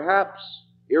perhaps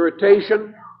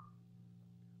irritation,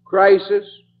 crisis,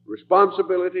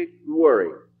 responsibility, and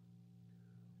worry.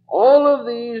 All of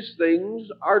these things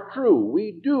are true.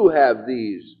 We do have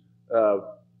these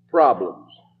problems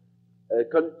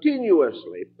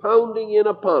continuously pounding in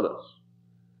upon us.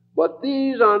 But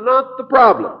these are not the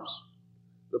problems.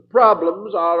 The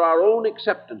problems are our own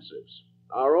acceptances,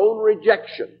 our own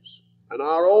rejections, and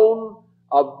our own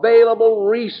available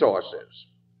resources.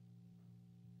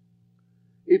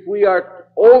 If we are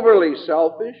overly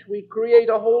selfish, we create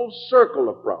a whole circle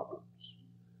of problems.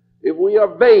 If we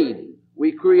are vain,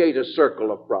 we create a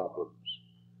circle of problems.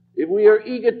 If we are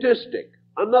egotistic,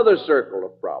 another circle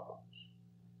of problems.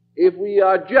 If we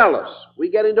are jealous, we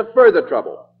get into further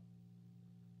trouble.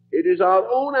 It is our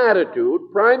own attitude,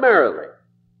 primarily,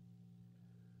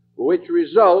 which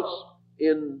results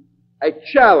in a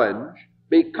challenge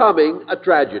becoming a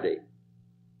tragedy.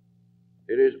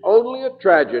 It is only a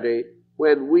tragedy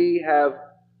when we have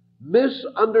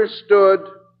misunderstood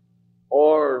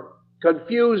or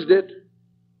confused it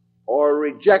or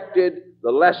rejected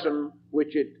the lesson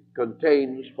which it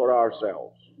contains for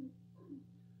ourselves.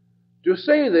 To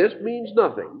say this means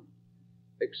nothing,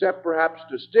 except perhaps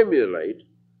to stimulate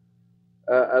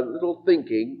a little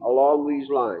thinking along these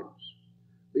lines.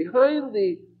 Behind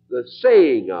the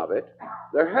saying of it,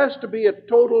 there has to be a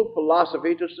total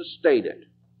philosophy to sustain it.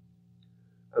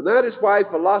 And that is why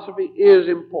philosophy is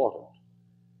important.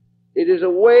 It is a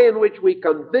way in which we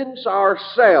convince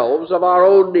ourselves of our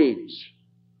own needs.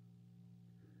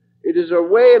 It is a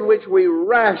way in which we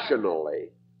rationally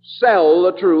sell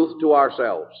the truth to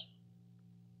ourselves.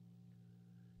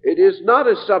 It is not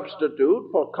a substitute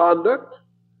for conduct,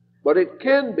 but it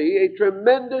can be a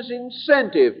tremendous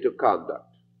incentive to conduct.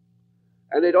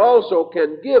 And it also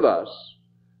can give us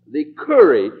the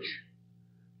courage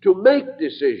to make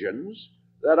decisions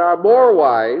that are more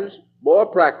wise, more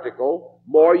practical,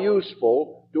 more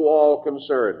useful to all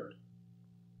concerned.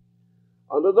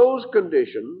 Under those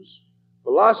conditions,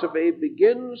 philosophy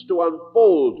begins to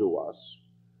unfold to us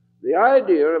the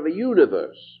idea of a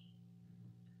universe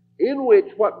in which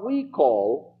what we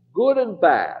call good and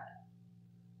bad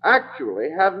actually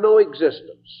have no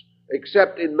existence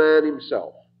except in man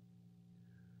himself.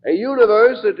 A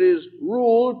universe that is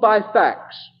ruled by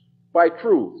facts, by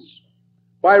truths,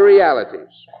 by realities.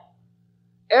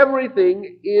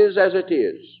 Everything is as it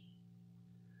is.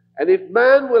 And if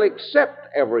man will accept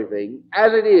everything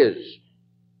as it is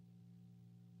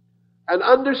and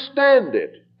understand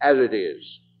it as it is,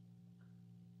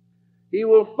 he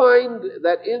will find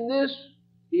that in this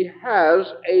he has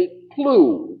a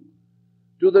clue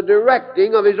to the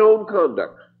directing of his own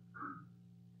conduct.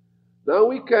 Now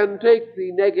we can take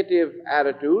the negative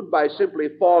attitude by simply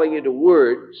falling into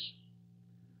words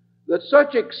that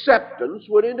such acceptance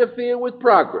would interfere with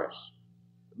progress.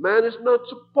 Man is not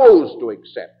supposed to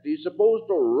accept. He's supposed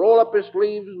to roll up his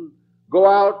sleeves and go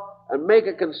out and make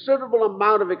a considerable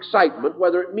amount of excitement,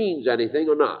 whether it means anything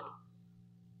or not.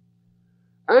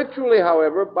 Actually,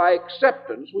 however, by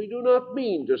acceptance, we do not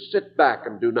mean to sit back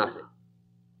and do nothing.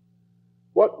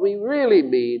 What we really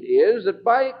mean is that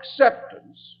by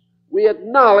acceptance, we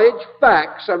acknowledge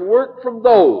facts and work from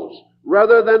those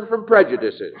rather than from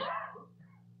prejudices.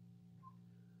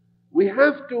 We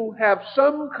have to have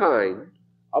some kind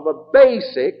of a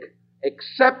basic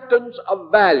acceptance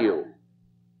of value.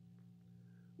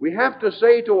 We have to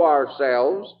say to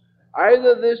ourselves,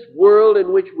 either this world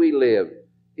in which we live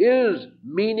is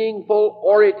meaningful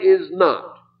or it is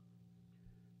not.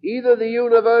 Either the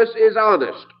universe is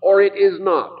honest or it is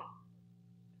not.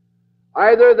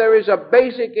 Either there is a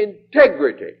basic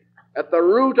integrity at the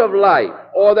root of life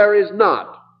or there is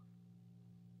not.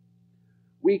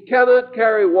 We cannot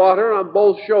carry water on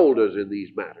both shoulders in these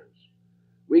matters.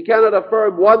 We cannot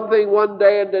affirm one thing one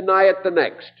day and deny it the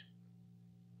next.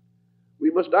 We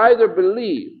must either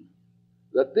believe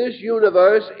that this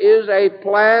universe is a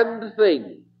planned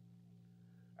thing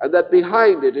and that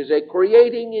behind it is a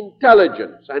creating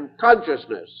intelligence and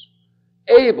consciousness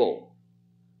able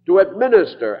to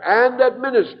administer and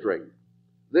administering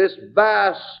this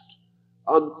vast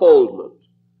unfoldment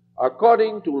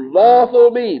according to lawful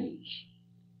means,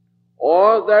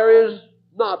 or there is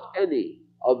not any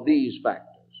of these factors,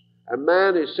 and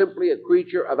man is simply a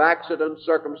creature of accident,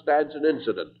 circumstance, and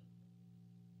incident.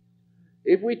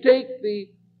 If we take the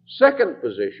second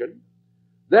position,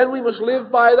 then we must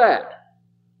live by that,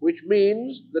 which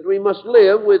means that we must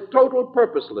live with total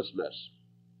purposelessness,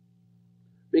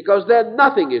 because then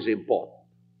nothing is important.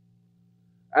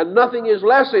 And nothing is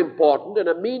less important in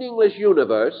a meaningless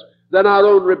universe than our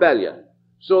own rebellion,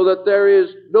 so that there is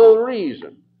no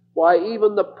reason why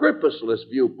even the purposeless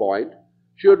viewpoint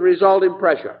should result in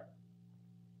pressure.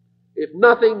 If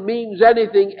nothing means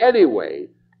anything anyway,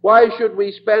 why should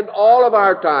we spend all of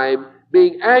our time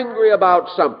being angry about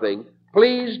something,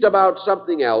 pleased about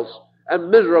something else, and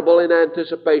miserable in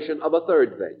anticipation of a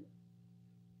third thing?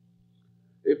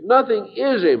 If nothing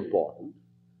is important,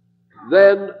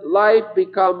 then life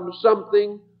becomes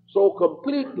something so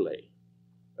completely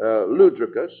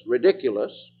ludicrous,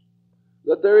 ridiculous,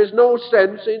 that there is no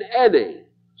sense in any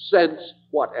sense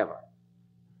whatever.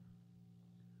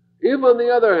 If, on the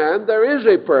other hand, there is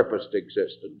a purposed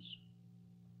existence,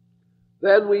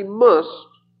 then we must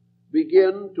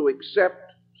begin to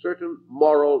accept certain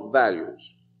moral values.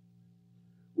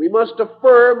 We must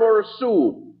affirm or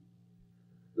assume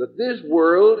that this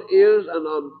world is an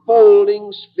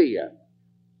unfolding sphere,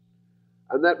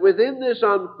 and that within this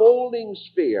unfolding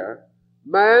sphere,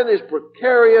 man is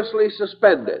precariously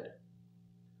suspended,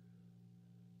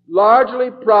 largely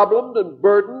problemed and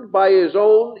burdened by his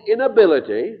own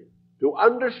inability to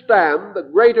understand the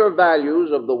greater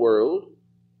values of the world,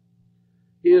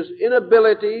 his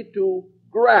inability to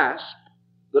grasp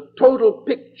the total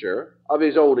picture of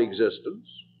his own existence,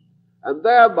 and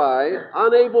thereby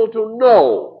unable to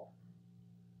know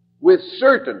with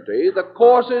certainty the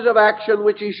courses of action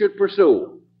which he should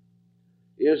pursue.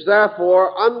 He is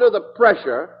therefore under the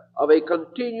pressure of a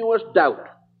continuous doubt,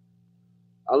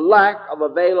 a lack of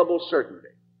available certainty.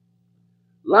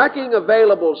 Lacking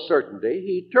available certainty,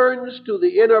 he turns to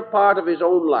the inner part of his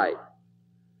own life,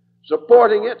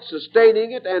 supporting it,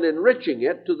 sustaining it, and enriching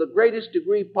it to the greatest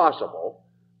degree possible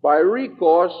by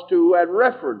recourse to and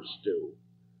reference to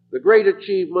the great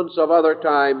achievements of other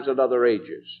times and other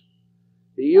ages.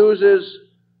 He uses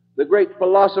the great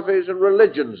philosophies and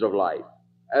religions of life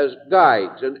as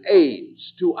guides and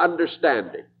aids to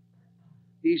understanding.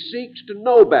 He seeks to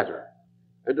know better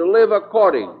and to live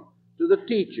according to the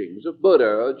teachings of Buddha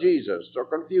or Jesus or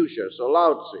Confucius or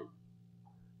Lao Tzu,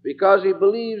 because he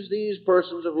believes these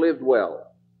persons have lived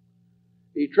well.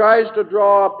 He tries to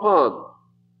draw upon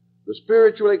the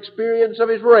spiritual experience of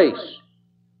his race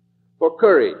for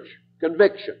courage,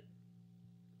 conviction,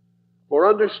 for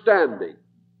understanding,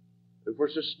 and for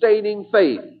sustaining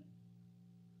faith.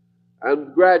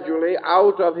 And gradually,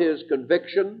 out of his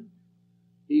conviction,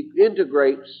 he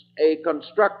integrates a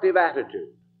constructive attitude,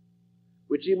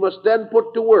 which he must then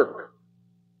put to work,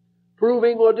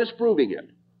 proving or disproving it.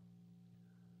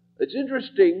 It's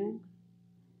interesting,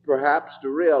 perhaps, to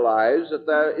realize that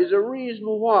there is a reason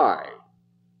why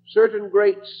certain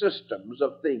great systems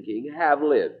of thinking have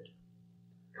lived.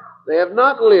 They have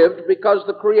not lived because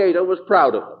the Creator was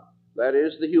proud of them, that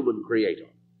is, the human Creator.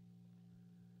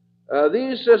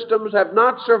 These systems have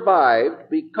not survived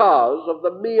because of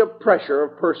the mere pressure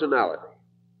of personality.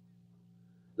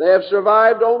 They have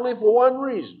survived only for one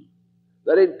reason,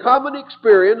 that in common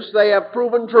experience they have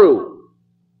proven true.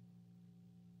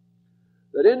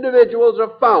 That individuals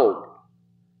have found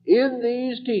in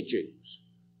these teachings,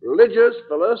 religious,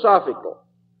 philosophical,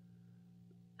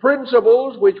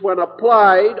 principles which when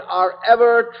applied are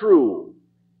ever true,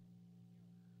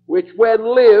 which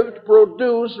when lived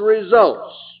produce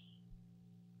results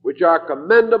which are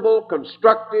commendable,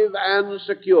 constructive, and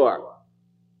secure.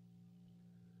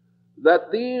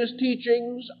 That these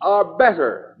teachings are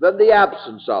better than the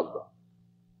absence of them.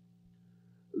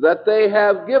 That they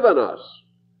have given us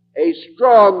a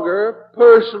stronger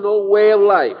personal way of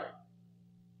life,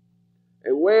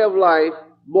 a way of life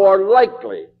more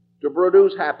likely to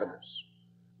produce happiness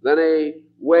than a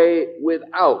way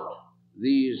without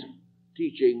these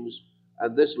teachings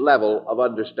and this level of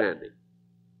understanding.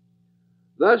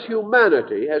 Thus,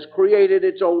 humanity has created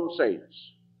its own saints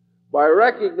by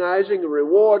recognizing and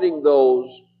rewarding those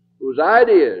whose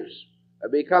ideas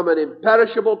have become an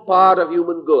imperishable part of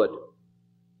human good.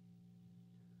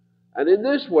 And in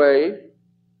this way,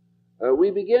 we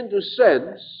begin to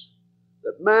sense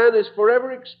that man is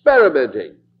forever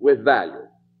experimenting with value.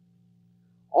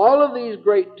 All of these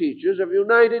great teachers have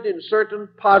united in certain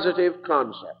positive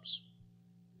concepts.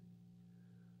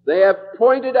 They have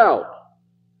pointed out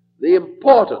the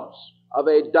importance of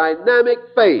a dynamic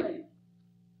faith.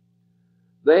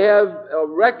 They have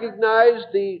recognized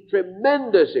the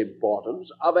tremendous importance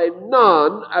of a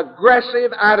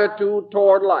non-aggressive attitude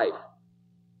toward life,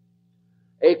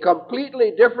 a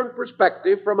completely different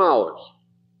perspective from ours.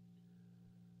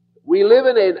 We live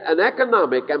in an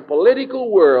economic and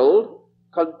political world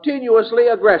continuously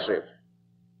aggressive,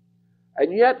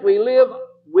 and yet we live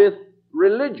with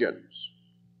religions,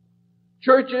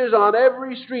 churches on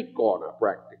every street corner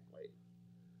practically.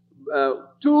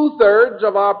 2/3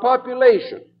 of our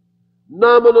population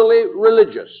nominally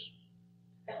religious.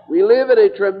 We live in a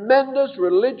tremendous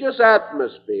religious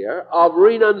atmosphere of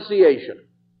renunciation,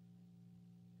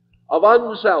 of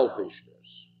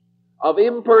unselfishness, of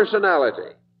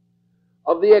impersonality,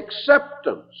 of the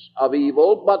acceptance of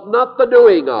evil but not the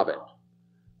doing of it,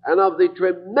 and of the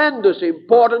tremendous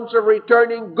importance of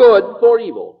returning good for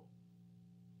evil.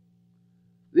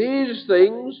 These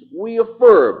things we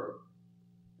affirm.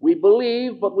 We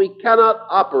believe, but we cannot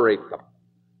operate them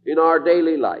in our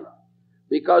daily life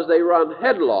because they run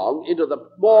headlong into the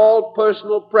small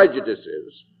personal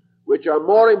prejudices which are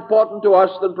more important to us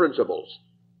than principles.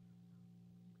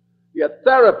 Yet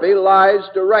therapy lies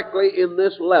directly in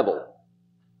this level.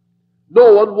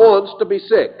 No one wants to be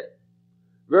sick.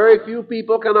 Very few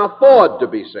people can afford to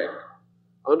be sick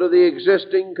under the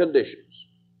existing conditions.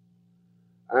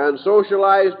 And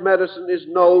socialized medicine is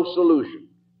no solution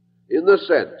in the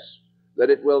sense that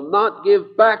it will not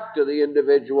give back to the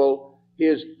individual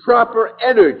his proper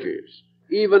energies,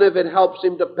 even if it helps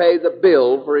him to pay the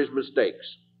bill for his mistakes.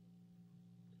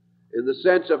 In the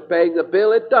sense of paying the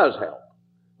bill, it does help,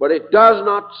 but it does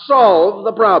not solve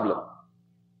the problem.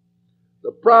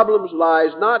 The problem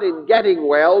lies not in getting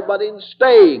well, but in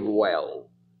staying well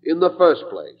in the first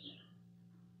place.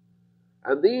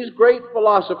 And these great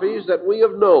philosophies that we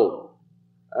have known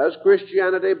as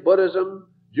Christianity, Buddhism,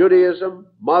 Judaism,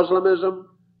 Muslimism,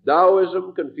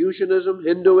 Taoism, Confucianism,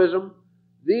 Hinduism,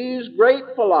 these great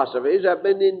philosophies have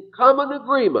been in common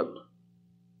agreement.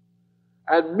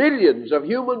 And millions of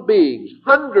human beings,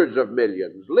 hundreds of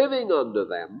millions, living under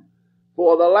them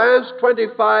for the last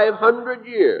 2,500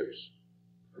 years,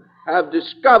 have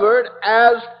discovered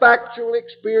as factual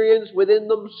experience within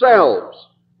themselves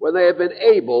when they have been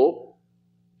able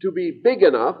to be big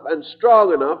enough and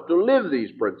strong enough to live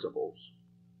these principles,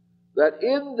 that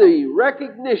in the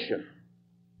recognition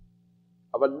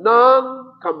of a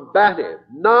non-combative,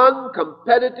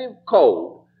 non-competitive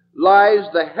code lies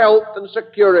the health and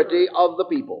security of the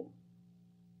people.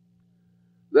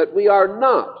 That we are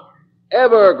not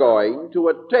ever going to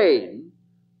attain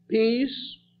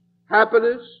peace,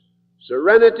 happiness,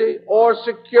 serenity, or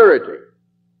security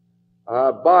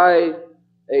by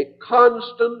a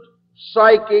constant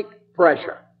psychic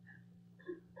pressure,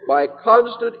 by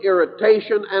constant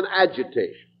irritation and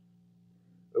agitation.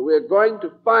 We're going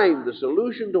to find the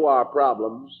solution to our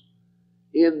problems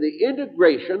in the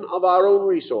integration of our own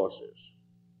resources.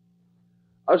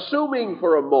 Assuming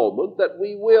for a moment that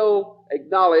we will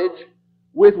acknowledge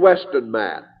with Western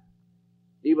man,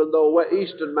 even though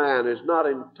Eastern man is not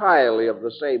entirely of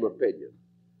the same opinion,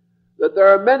 that there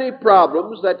are many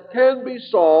problems that can be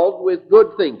solved with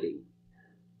good thinking,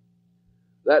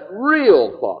 that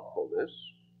real thoughtfulness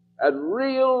and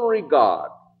real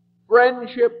regard,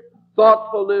 friendship,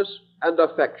 thoughtfulness, and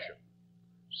affection,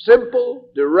 simple,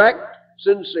 direct,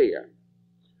 sincere,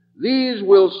 these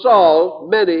will solve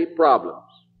many problems.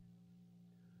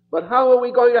 But how are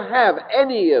we going to have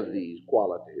any of these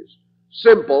qualities,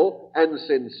 simple and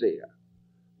sincere,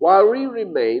 while we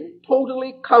remain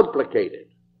totally complicated,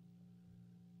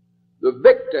 the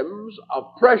victims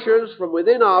of pressures from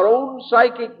within our own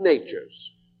psychic natures,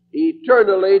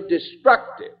 eternally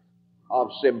destructive of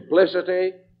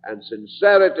simplicity and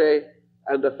sincerity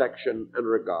and affection and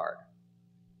regard?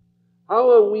 How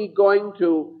are we going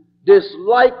to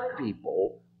dislike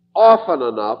people often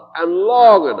enough and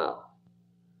long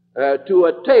enough to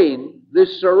attain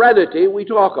this serenity we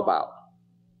talk about?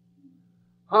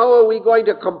 How are we going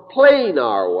to complain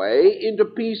our way into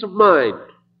peace of mind?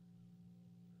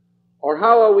 Or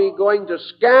how are we going to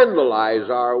scandalize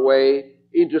our way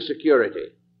into security?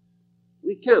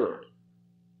 We cannot.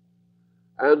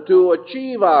 And to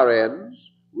achieve our ends,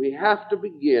 we have to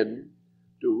begin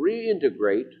to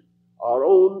reintegrate our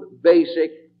own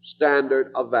basic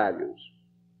standard of values.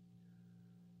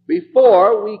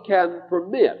 Before we can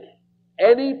permit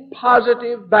any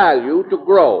positive value to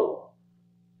grow,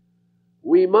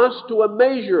 we must, to a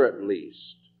measure at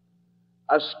least,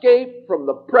 escape from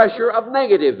the pressure of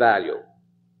negative value.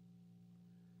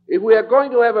 If we are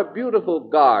going to have a beautiful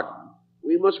garden,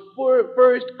 we must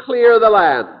first clear the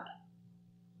land.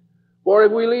 For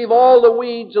if we leave all the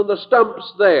weeds and the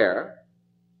stumps there,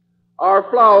 our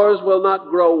flowers will not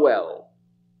grow well.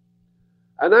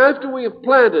 And after we have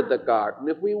planted the garden,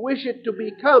 if we wish it to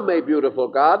become a beautiful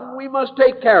garden, we must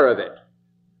take care of it.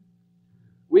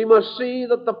 We must see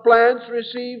that the plants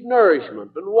receive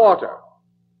nourishment and water,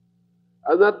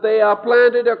 and that they are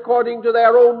planted according to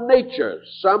their own natures,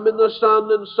 some in the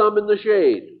sun and some in the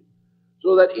shade,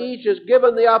 so that each is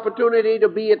given the opportunity to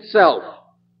be itself.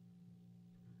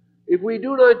 If we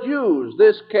do not use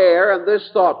this care and this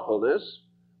thoughtfulness,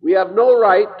 we have no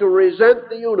right to resent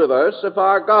the universe if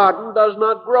our garden does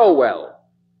not grow well.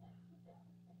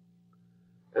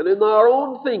 And in our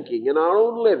own thinking, in our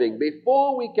own living,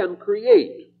 before we can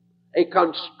create a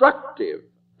constructive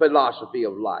philosophy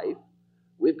of life,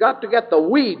 we've got to get the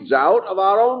weeds out of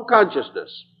our own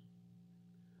consciousness.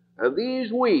 And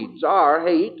these weeds are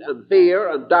hate and fear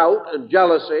and doubt and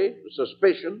jealousy,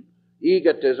 suspicion,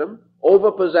 egotism,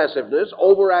 over-possessiveness,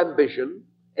 over-ambition,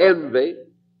 envy,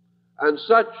 and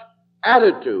such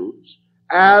attitudes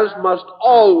as must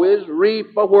always reap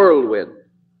a whirlwind.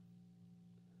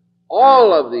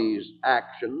 All of these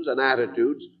actions and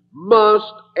attitudes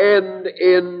must end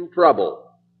in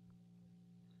trouble.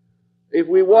 If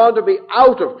we want to be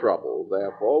out of trouble,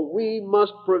 therefore, we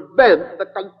must prevent the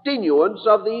continuance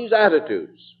of these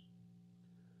attitudes.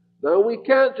 Now, we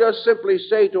can't just simply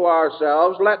say to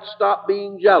ourselves, let's stop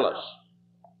being jealous.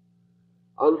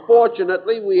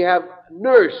 Unfortunately, we have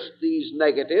nursed these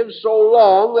negatives so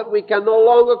long that we can no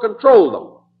longer control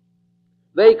them.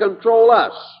 They control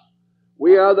us.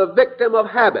 We are the victim of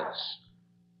habits.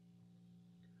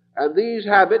 And these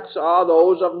habits are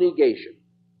those of negation.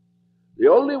 The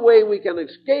only way we can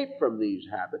escape from these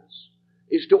habits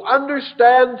is to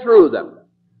understand through them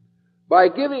by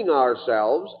giving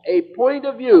ourselves a point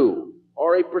of view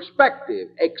or a perspective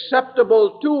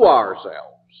acceptable to ourselves.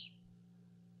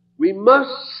 We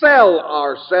must sell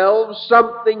ourselves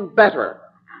something better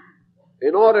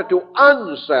in order to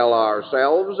unsell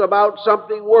ourselves about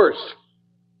something worse.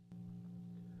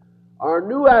 Our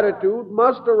new attitude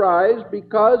must arise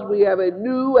because we have a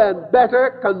new and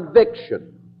better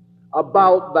conviction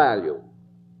about value.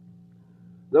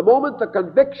 The moment the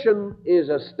conviction is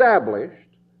established,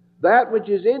 that which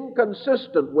is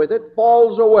inconsistent with it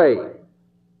falls away.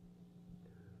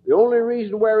 The only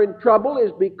reason we're in trouble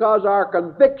is because our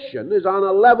conviction is on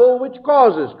a level which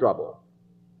causes trouble.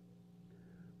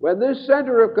 When this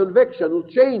center of conviction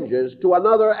changes to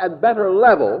another and better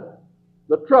level,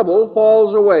 the trouble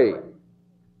falls away.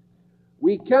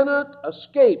 We cannot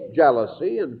escape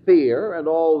jealousy and fear and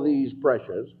all these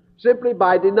pressures simply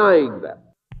by denying them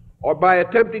or by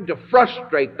attempting to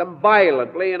frustrate them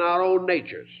violently in our own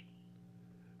natures.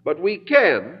 But we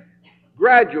can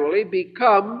gradually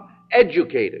become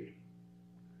educated.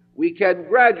 We can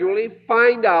gradually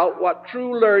find out what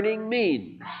true learning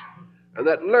means, and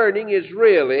that learning is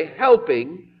really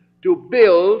helping to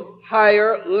build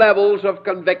higher levels of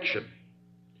conviction,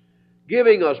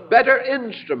 giving us better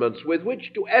instruments with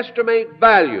which to estimate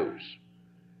values,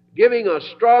 giving us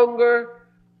stronger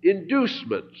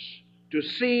inducements to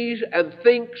see and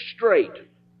think straight,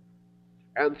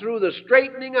 and through the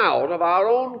straightening out of our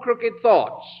own crooked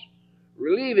thoughts,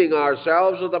 relieving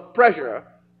ourselves of the pressure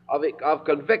of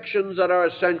convictions that are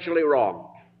essentially wrong.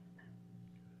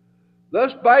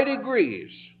 Thus, by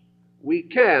degrees, we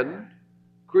can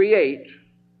create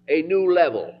a new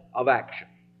level of action.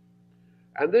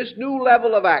 And this new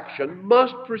level of action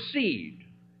must precede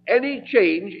any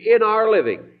change in our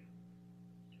living.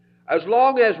 As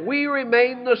long as we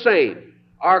remain the same,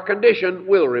 our condition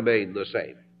will remain the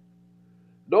same.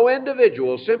 No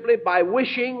individual, simply by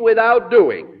wishing without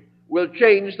doing, will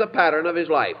change the pattern of his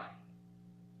life.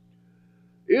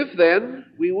 If then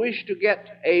we wish to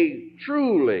get a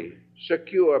truly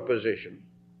secure position,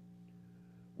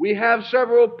 we have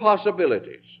several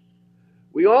possibilities.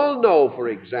 We all know, for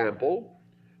example,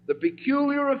 the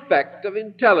peculiar effect of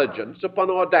intelligence upon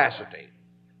audacity.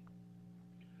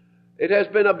 It has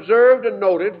been observed and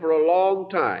noted for a long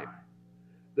time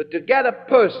that to get a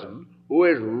person who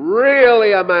is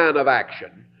really a man of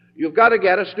action, you've got to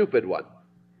get a stupid one.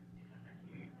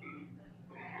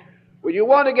 When you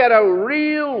want to get a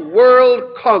real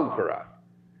world conqueror,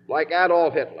 like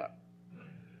Adolf Hitler,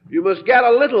 you must get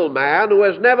a little man who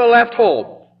has never left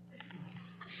home.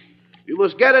 You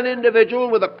must get an individual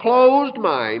with a closed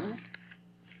mind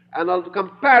and a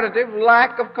comparative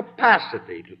lack of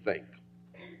capacity to think.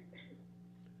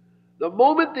 The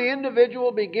moment the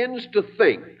individual begins to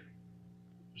think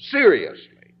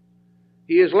seriously,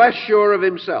 he is less sure of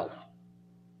himself.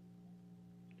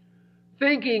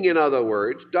 Thinking, in other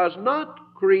words, does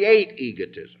not create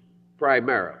egotism,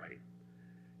 primarily.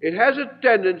 It has a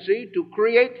tendency to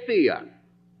create fear.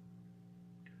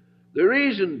 The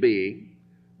reason being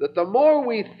that the more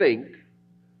we think,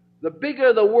 the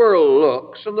bigger the world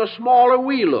looks and the smaller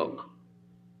we look.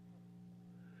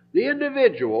 The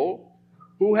individual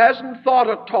who hasn't thought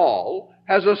at all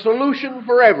has a solution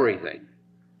for everything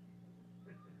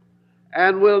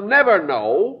and will never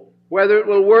know whether it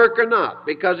will work or not,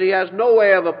 because he has no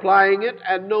way of applying it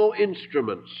and no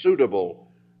instruments suitable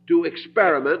to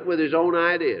experiment with his own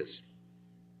ideas.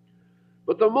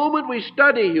 But the moment we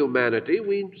study humanity,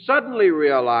 we suddenly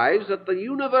realize that the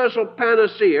universal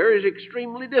panacea is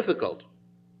extremely difficult.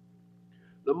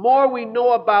 The more we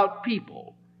know about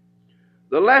people,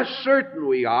 the less certain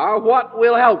we are what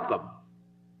will help them.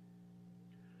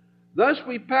 Thus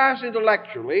we pass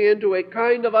intellectually into a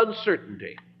kind of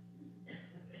uncertainty.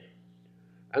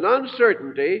 An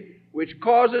uncertainty which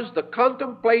causes the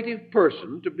contemplative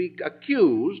person to be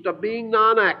accused of being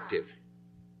non-active.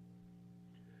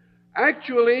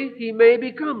 Actually, he may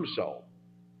become so,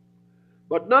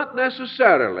 but not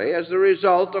necessarily as the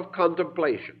result of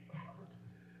contemplation,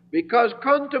 because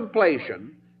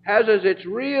contemplation has as its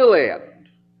real end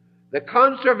the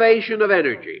conservation of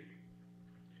energy.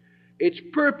 Its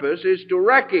purpose is to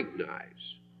recognize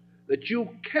that you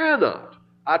cannot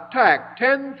attack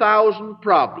 10,000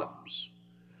 problems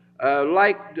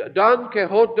like Don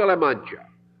Quixote de la Mancha,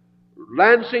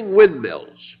 lancing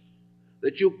windmills,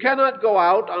 that you cannot go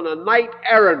out on a knight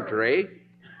errantry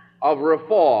of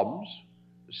reforms,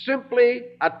 simply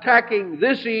attacking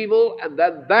this evil and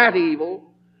then that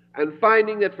evil, and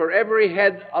finding that for every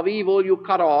head of evil you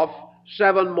cut off,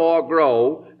 7 more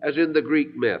grow, as in the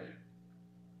Greek myth.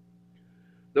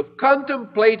 The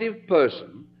contemplative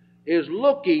person is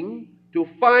looking to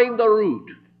find the root.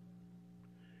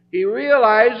 He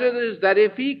realizes that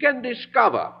if he can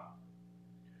discover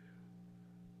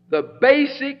the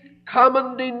basic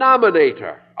common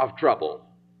denominator of trouble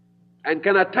and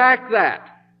can attack that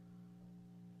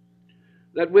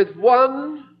with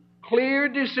one clear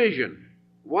decision,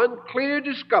 one clear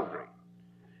discovery,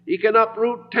 he can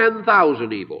uproot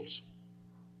 10,000 evils.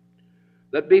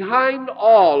 That behind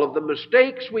all of the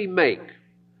mistakes we make,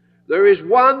 there is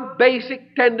one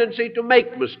basic tendency to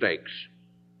make mistakes.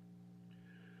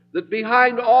 That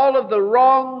behind all of the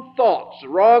wrong thoughts,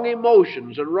 wrong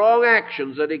emotions, and wrong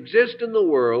actions that exist in the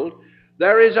world,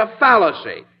 there is a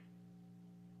fallacy.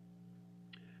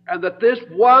 And that this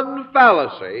one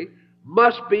fallacy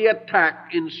must be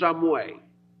attacked in some way.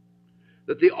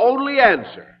 That the only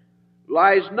answer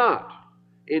lies not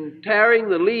in tearing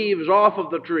the leaves off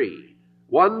of the tree,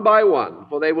 one by one,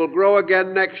 for they will grow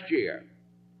again next year.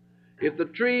 If the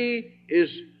tree is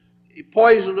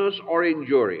poisonous or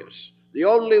injurious, the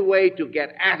only way to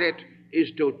get at it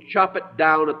is to chop it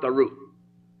down at the root.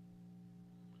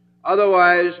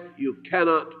 Otherwise, you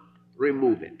cannot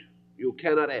remove it. You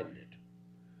cannot end it.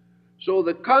 So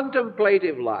the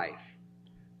contemplative life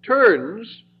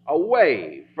turns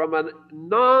away from a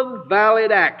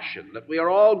non-valid action that we are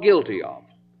all guilty of.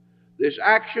 This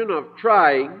action of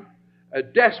trying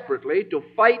desperately to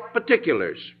fight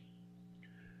particulars,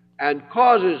 and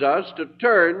causes us to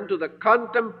turn to the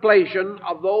contemplation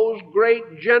of those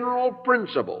great general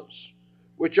principles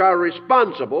which are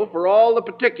responsible for all the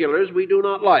particulars we do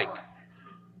not like.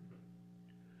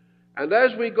 And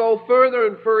as we go further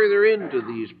and further into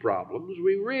these problems,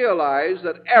 we realize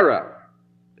that error,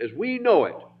 as we know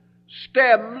it,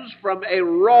 stems from a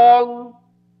wrong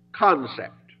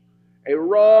concept, a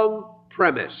wrong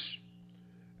premise,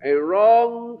 a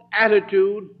wrong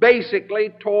attitude basically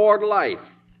toward life.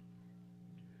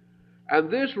 And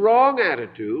this wrong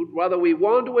attitude, whether we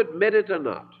want to admit it or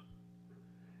not,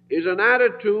 is an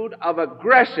attitude of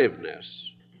aggressiveness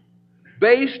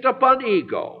based upon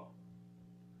ego,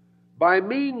 by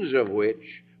means of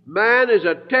which man is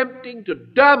attempting to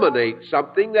dominate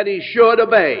something that he should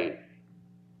obey.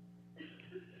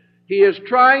 He is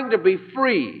trying to be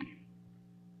free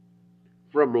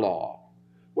from law,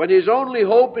 when his only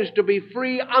hope is to be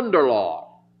free under law.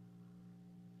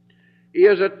 He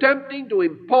is attempting to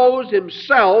impose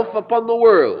himself upon the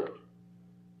world,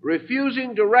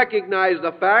 refusing to recognize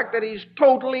the fact that he's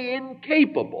totally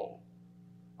incapable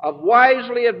of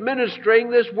wisely administering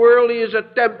this world he is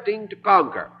attempting to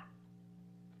conquer.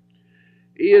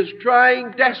 He is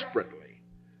trying desperately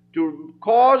to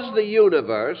cause the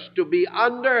universe to be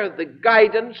under the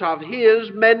guidance of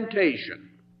his mentation,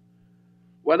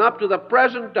 when up to the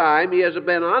present time he has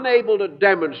been unable to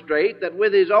demonstrate that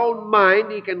with his own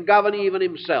mind he can govern even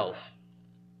himself.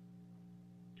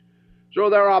 So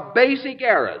there are basic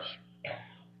errors,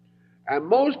 and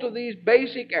most of these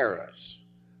basic errors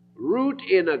root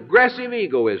in aggressive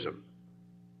egoism,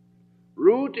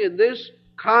 root in this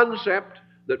concept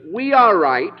that we are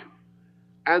right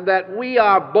and that we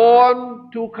are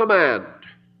born to command,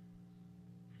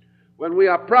 when we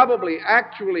are probably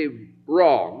actually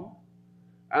wrong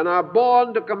and are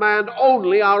born to command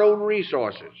only our own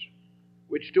resources,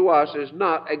 which to us is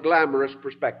not a glamorous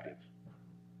perspective.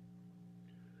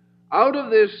 Out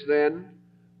of this, then,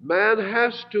 man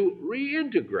has to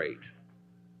reintegrate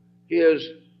his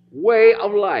way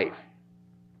of life.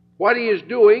 What he is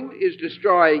doing is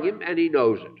destroying him, and he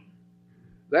knows it.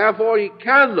 Therefore, he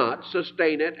cannot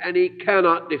sustain it, and he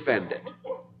cannot defend it.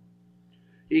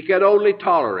 He can only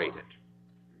tolerate it.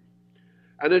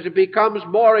 And as it becomes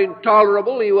more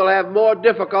intolerable, he will have more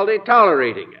difficulty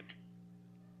tolerating it.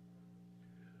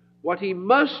 What he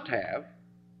must have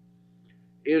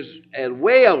is a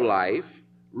way of life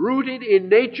rooted in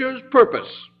nature's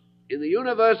purpose, in the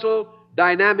universal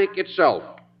dynamic itself,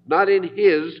 not in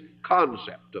his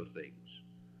concept of things.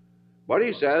 But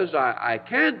he says, I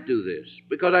can't do this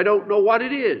because I don't know what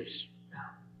it is.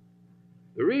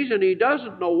 The reason he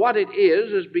doesn't know what it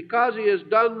is because he has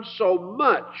done so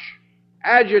much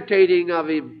agitating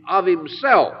of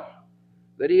himself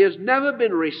that he has never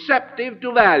been receptive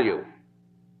to value.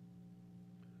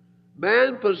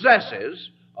 Man possesses,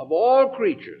 of all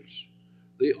creatures,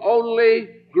 the only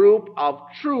group of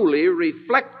truly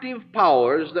reflective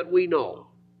powers that we know.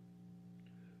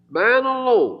 Man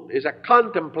alone is a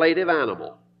contemplative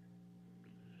animal.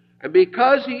 And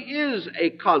because he is a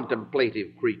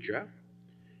contemplative creature,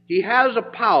 he has a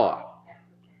power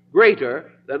greater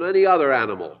than any other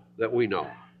animal that we know.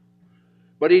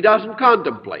 But he doesn't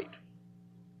contemplate.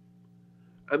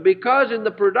 And because in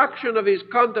the production of his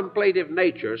contemplative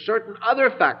nature, certain other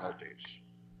faculties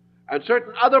and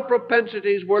certain other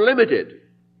propensities were limited,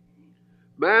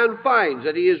 man finds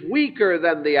that he is weaker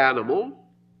than the animal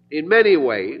in many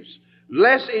ways,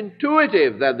 less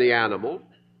intuitive than the animal,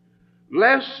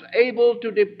 less able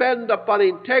to depend upon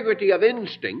integrity of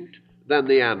instinct than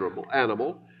the animal,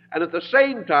 and at the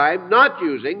same time not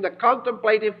using the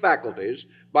contemplative faculties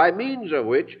by means of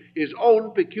which his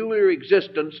own peculiar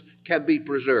existence can be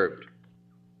preserved.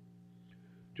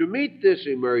 To meet this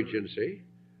emergency,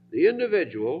 the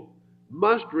individual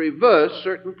must reverse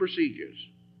certain procedures.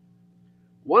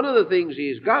 One of the things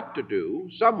he's got to do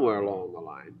somewhere along the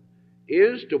line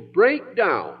is to break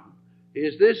down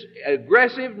this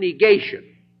aggressive negation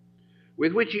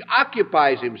with which he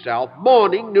occupies himself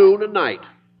morning, noon, and night.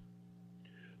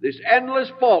 This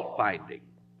endless fault-finding,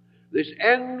 this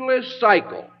endless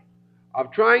cycle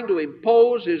of trying to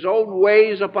impose his own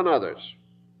ways upon others,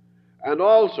 and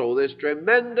also this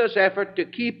tremendous effort to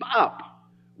keep up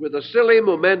with the silly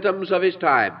momentums of his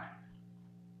time.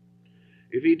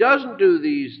 If he doesn't do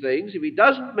these things, if he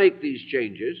doesn't make these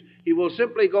changes, he will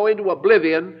simply go into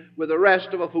oblivion with the rest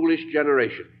of a foolish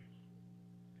generation.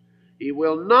 He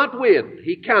will not win.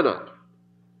 He cannot.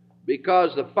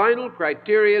 Because the final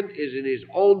criterion is in his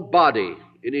own body,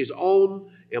 in his own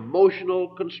emotional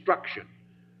construction,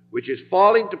 which is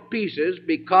falling to pieces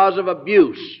because of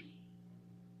abuse.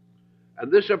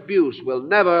 And this abuse will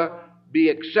never be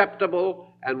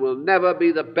acceptable and will never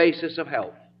be the basis of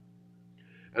health.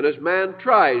 And as man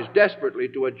tries desperately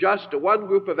to adjust to one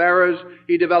group of errors,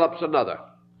 he develops another,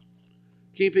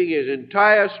 keeping his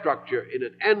entire structure in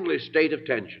an endless state of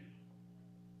tension.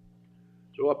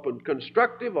 So a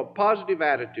constructive or positive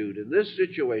attitude in this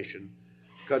situation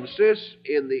consists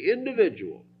in the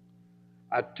individual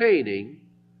attaining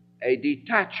a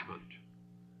detachment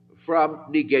from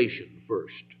negation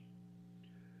first,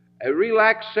 a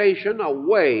relaxation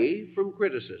away from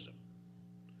criticism,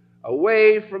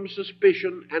 away from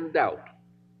suspicion and doubt.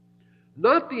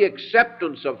 Not the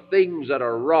acceptance of things that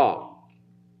are wrong,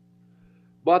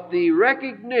 but the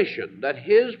recognition that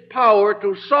his power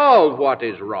to solve what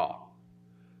is wrong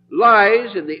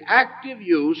lies in the active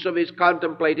use of his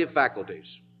contemplative faculties.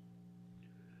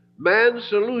 Man's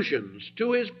solutions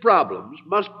to his problems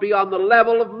must be on the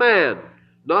level of man,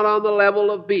 not on the level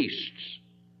of beasts.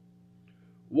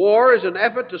 War is an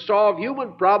effort to solve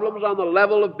human problems on the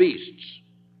level of beasts,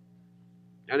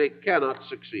 and it cannot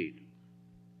succeed.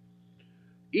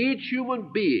 Each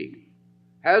human being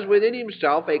has within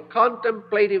himself a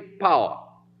contemplative power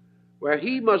where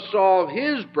he must solve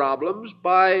his problems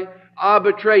by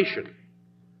arbitration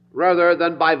rather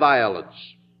than by violence.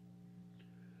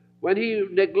 When he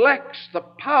neglects the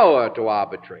power to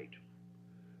arbitrate,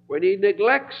 when he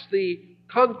neglects the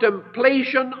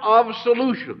contemplation of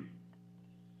solution,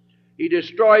 he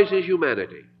destroys his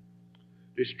humanity,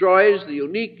 destroys the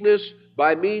uniqueness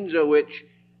by means of which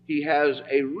he has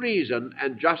a reason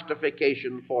and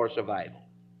justification for survival.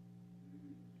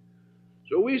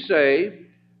 So we say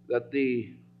that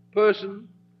the person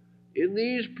in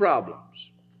these problems,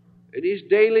 in his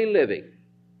daily living,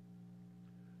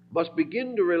 must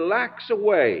begin to relax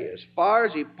away as far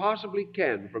as he possibly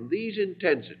can from these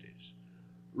intensities,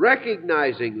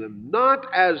 recognizing them not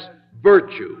as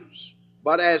virtues,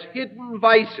 but as hidden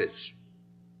vices.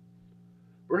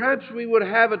 Perhaps we would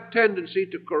have a tendency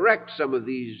to correct some of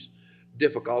these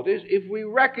difficulties if we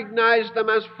recognize them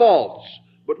as faults,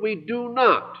 but we do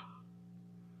not.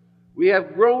 We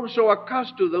have grown so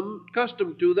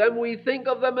accustomed to them, we think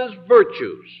of them as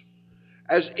virtues,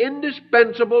 as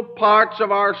indispensable parts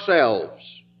of ourselves.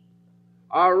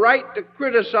 Our right to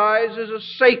criticize is a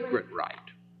sacred right.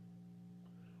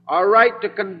 Our right to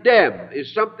condemn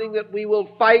is something that we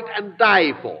will fight and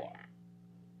die for.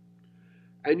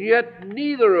 And yet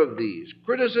neither of these,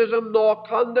 criticism nor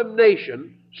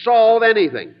condemnation, solve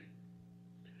anything.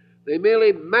 They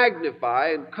merely magnify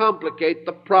and complicate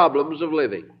the problems of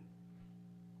living.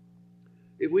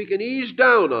 If we can ease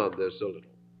down on this a little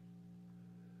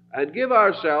and give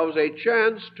ourselves a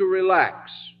chance to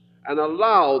relax and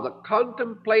allow the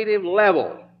contemplative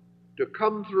level to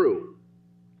come through,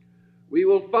 we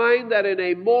will find that in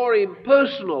a more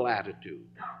impersonal attitude,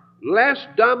 less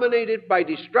dominated by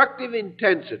destructive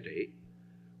intensity,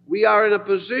 we are in a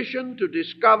position to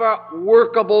discover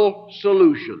workable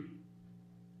solution.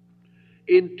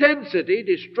 Intensity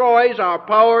destroys our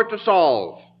power to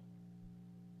solve.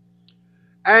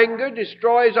 Anger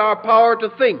destroys our power to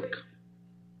think.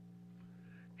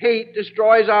 Hate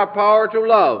destroys our power to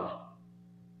love.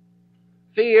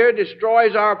 Fear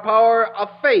destroys our power of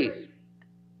faith.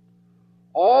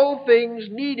 All things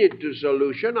needed to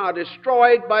solution are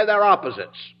destroyed by their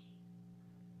opposites.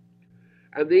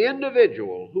 And the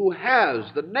individual who has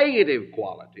the negative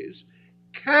qualities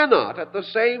cannot at the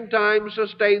same time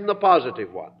sustain the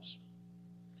positive ones.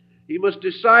 He must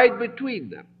decide between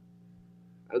them.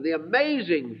 And the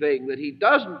amazing thing that he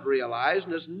doesn't realize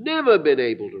and has never been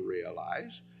able to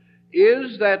realize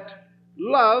is that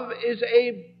love is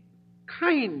a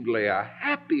kindlier,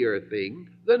 happier thing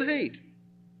than hate.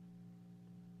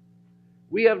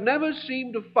 We have never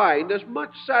seemed to find as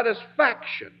much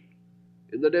satisfaction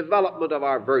in the development of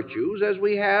our virtues as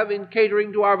we have in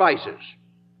catering to our vices.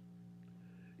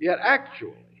 Yet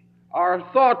actually, our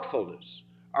thoughtfulness,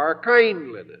 our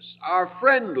kindliness, our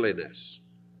friendliness,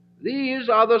 these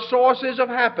are the sources of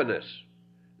happiness.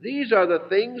 These are the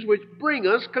things which bring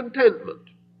us contentment.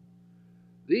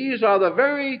 These are the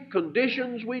very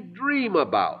conditions we dream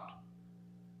about.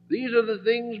 These are the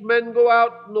things men go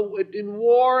out in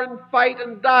war and fight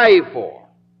and die for.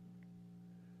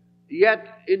 Yet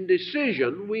in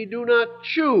decision we do not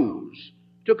choose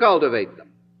to cultivate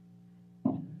them.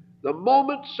 The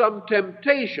moment some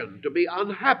temptation to be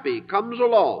unhappy comes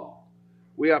along,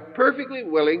 we are perfectly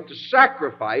willing to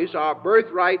sacrifice our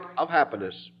birthright of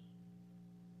happiness.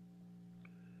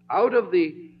 Out of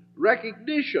the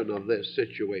recognition of this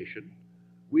situation,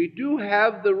 we do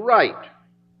have the right,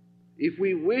 if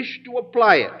we wish to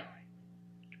apply it,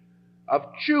 of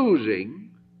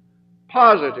choosing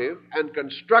positive and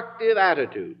constructive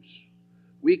attitudes.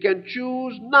 We can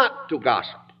choose not to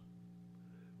gossip.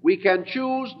 We can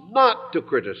choose not to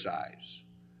criticize.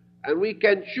 And we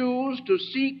can choose to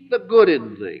seek the good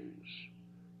in things,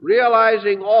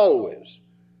 realizing always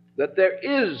that there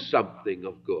is something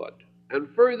of good, and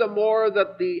furthermore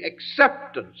that the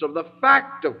acceptance of the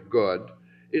fact of good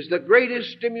is the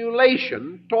greatest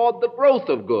stimulation toward the growth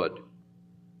of good.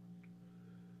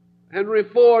 Henry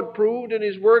Ford proved in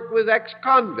his work with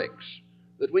ex-convicts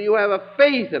that when you have a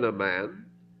faith in a man,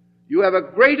 you have a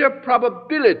greater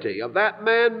probability of that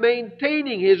man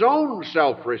maintaining his own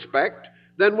self-respect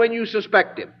than when you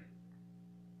suspect him.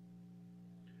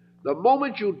 The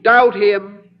moment you doubt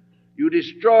him, you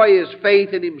destroy his faith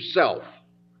in himself.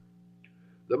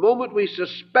 The moment we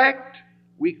suspect,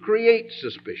 we create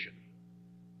suspicion.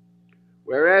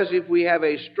 Whereas if we have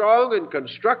a strong and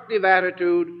constructive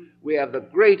attitude, we have the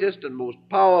greatest and most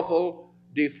powerful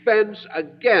defense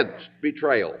against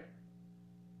betrayal.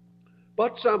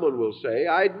 But someone will say,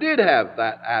 I did have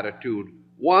that attitude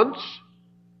once,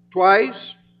 twice,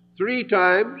 3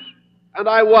 times, and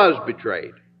I was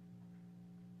betrayed.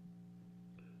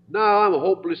 Now I'm a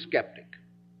hopeless skeptic.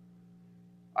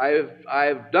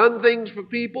 I've done things for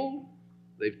people,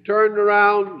 they've turned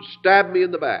around and stabbed me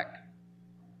in the back.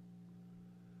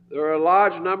 There are a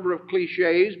large number of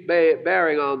cliches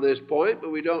bearing on this point,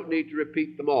 but we don't need to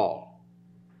repeat them all.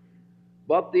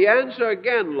 But the answer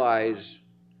again lies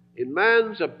in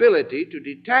man's ability to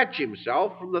detach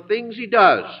himself from the things he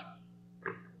does.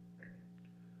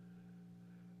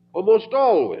 Almost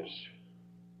always,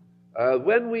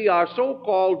 when we are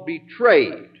so-called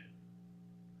betrayed,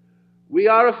 we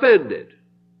are offended.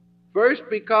 First,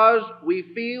 because we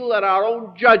feel that our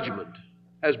own judgment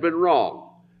has been wrong.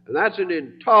 And that's an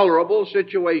intolerable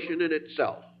situation in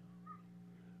itself.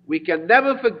 We can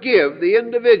never forgive the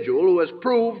individual who has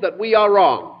proved that we are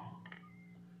wrong,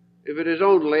 if it is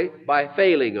only by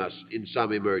failing us in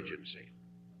some emergency.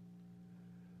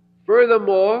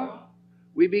 Furthermore,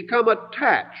 we become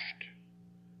attached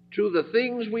to the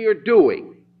things we are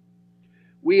doing.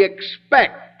 We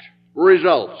expect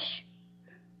results.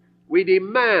 We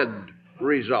demand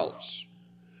results.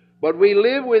 But we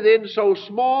live within so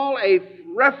small a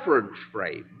reference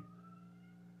frame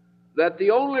that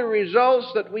the only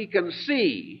results that we can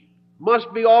see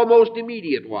must be almost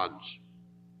immediate ones.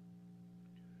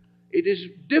 It is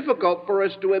difficult for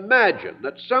us to imagine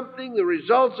that something, the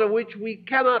results of which we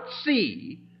cannot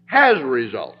see, has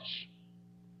results.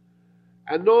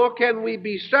 and nor can we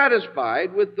be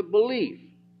satisfied with the belief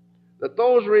that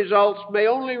those results may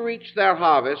only reach their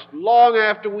harvest long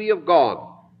after we have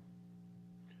gone.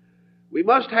 We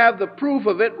must have the proof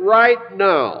of it right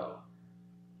now.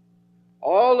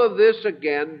 All of this,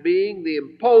 again, being the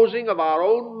imposing of our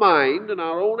own mind and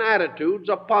our own attitudes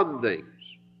upon things.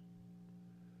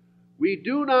 We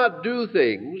do not do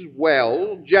things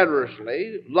well,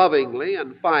 generously, lovingly,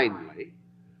 and finely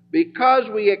because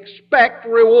we expect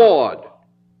reward.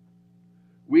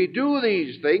 We do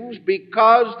these things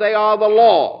because they are the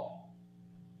law,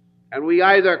 and we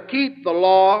either keep the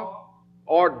law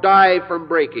or die from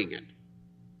breaking it.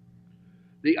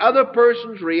 The other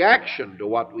person's reaction to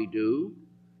what we do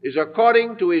is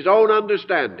according to his own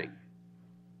understanding.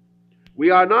 We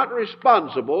are not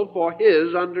responsible for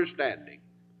his understanding,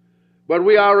 but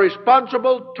we are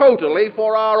responsible totally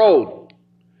for our own.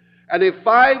 And if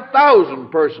 5,000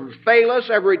 persons fail us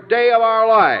every day of our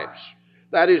lives,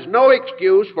 that is no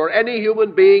excuse for any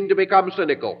human being to become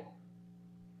cynical.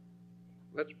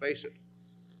 Let's face it.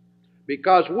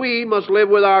 Because we must live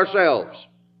with ourselves.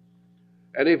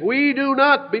 And if we do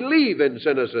not believe in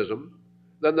cynicism,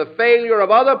 then the failure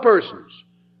of other persons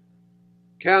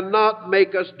cannot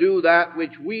make us do that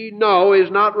which we know is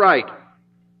not right.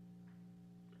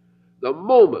 The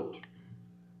moment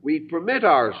we permit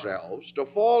ourselves to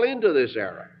fall into this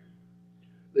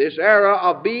error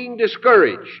of being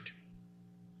discouraged,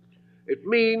 it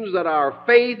means that our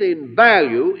faith in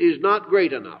value is not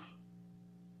great enough.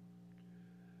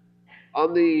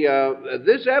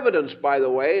 This evidence, by the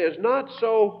way, is not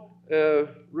so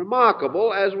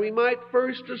remarkable as we might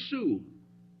first assume.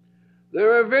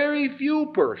 There are very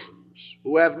few persons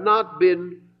who have not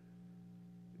been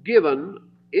given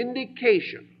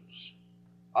indications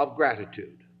of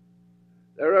gratitude.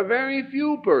 There are very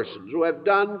few persons who have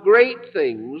done great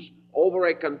things over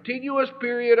a continuous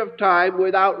period of time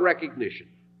without recognition.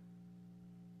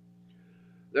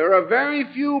 There are very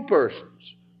few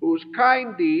persons whose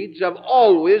kind deeds have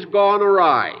always gone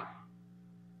awry.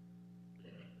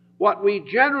 What we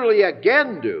generally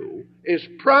again do is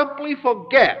promptly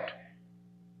forget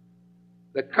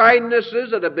the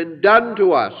kindnesses that have been done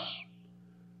to us,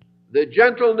 the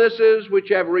gentlenesses which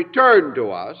have returned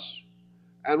to us,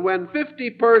 and when 50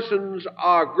 persons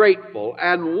are grateful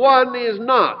and one is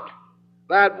not,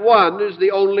 that one is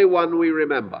the only one we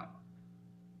remember.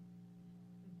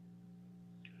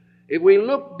 If we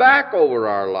look back over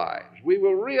our lives, we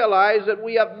will realize that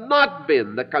we have not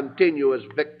been the continuous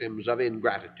victims of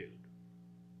ingratitude.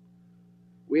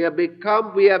 We have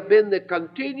been the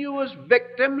continuous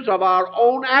victims of our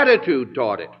own attitude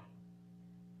toward it.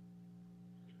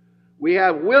 We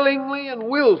have willingly and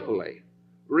willfully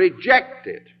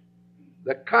rejected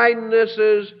the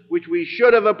kindnesses which we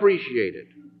should have appreciated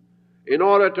in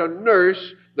order to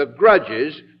nurse the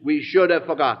grudges we should have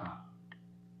forgotten.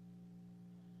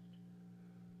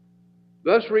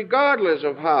 Thus, regardless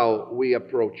of how we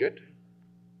approach it,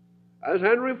 as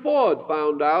Henry Ford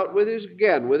found out with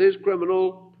the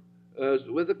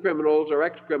criminals or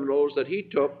ex-criminals that he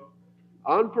took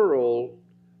on parole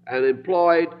and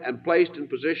employed and placed in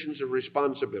positions of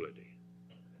responsibility,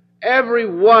 every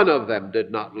one of them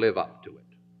did not live up to it,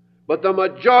 but the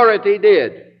majority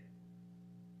did.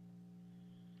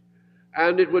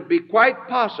 And it would be quite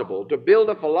possible to build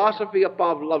a philosophy of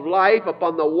life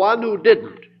upon the one who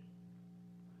didn't.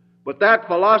 But that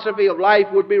philosophy of life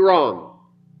would be wrong,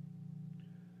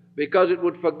 because it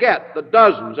would forget the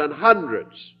dozens and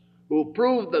hundreds who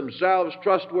proved themselves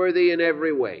trustworthy in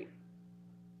every way.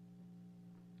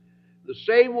 The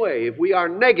same way, if we are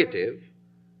negative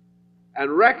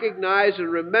and recognize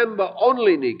and remember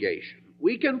only negation,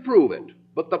 we can prove it,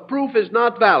 but the proof is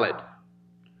not valid,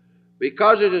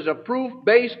 because it is a proof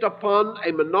based upon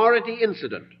a minority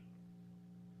incident.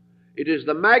 It is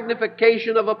the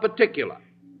magnification of a particular.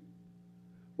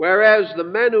 Whereas the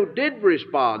men who did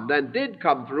respond and did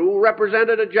come through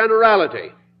represented a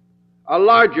generality, a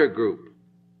larger group.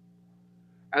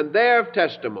 And their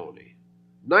testimony,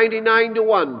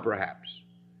 99-1 perhaps,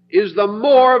 is the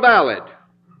more valid.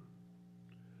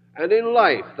 And in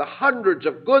life, the hundreds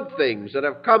of good things that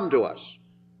have come to us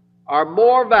are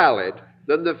more valid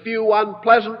than the few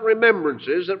unpleasant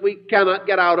remembrances that we cannot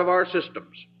get out of our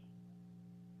systems.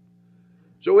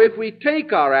 So if we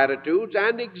take our attitudes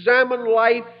and examine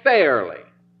life fairly,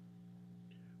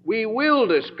 we will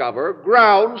discover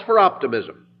grounds for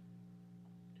optimism.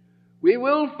 We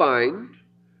will find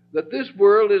that this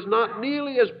world is not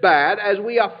nearly as bad as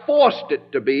we have forced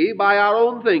it to be by our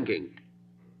own thinking.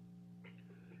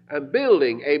 And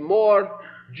building a more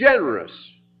generous,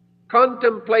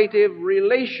 contemplative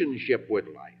relationship with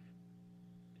life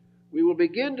we will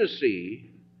begin to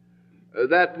see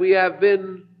that we have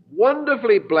been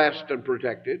wonderfully blessed and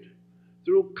protected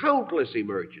through countless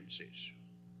emergencies.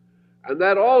 And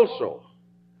that also,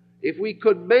 if we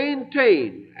could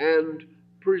maintain and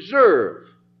preserve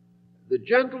the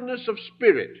gentleness of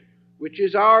spirit, which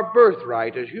is our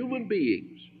birthright as human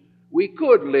beings, we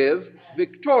could live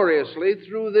victoriously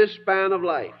through this span of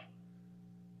life,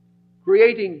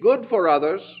 creating good for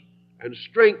others and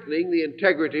strengthening the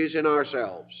integrities in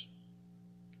ourselves.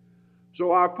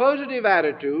 So our positive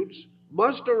attitudes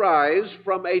must arise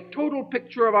from a total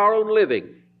picture of our own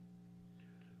living.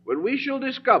 When we shall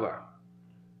discover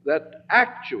that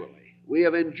actually we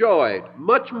have enjoyed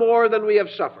much more than we have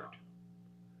suffered,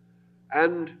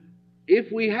 and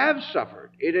if we have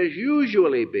suffered, it has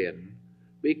usually been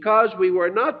because we were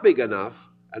not big enough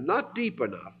and not deep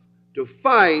enough to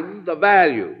find the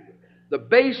value, the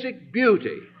basic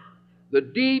beauty, the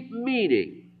deep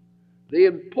meaning, the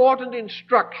important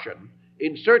instruction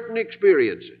in certain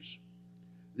experiences.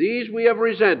 These we have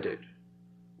resented.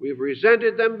 We've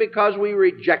resented them because we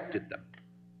rejected them.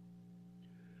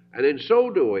 And in so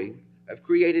doing, have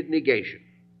created negation.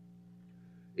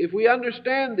 If we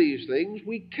understand these things,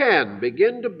 we can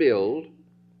begin to build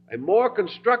a more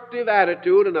constructive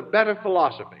attitude and a better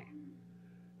philosophy.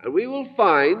 And we will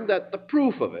find that the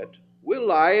proof of it will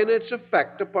lie in its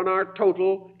effect upon our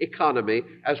total economy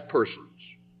as persons.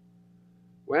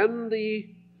 When the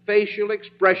facial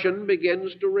expression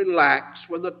begins to relax,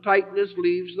 when the tightness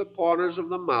leaves the corners of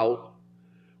the mouth,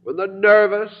 when the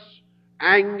nervous,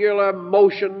 angular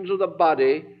motions of the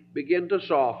body begin to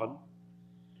soften,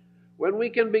 when we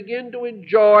can begin to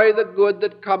enjoy the good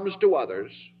that comes to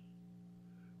others,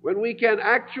 when we can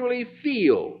actually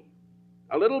feel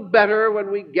a little better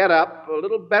when we get up, a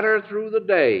little better through the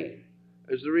day,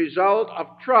 as the result of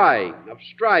trying, of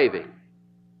striving,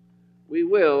 we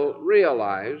will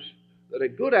realize that a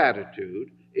good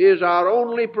attitude is our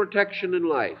only protection in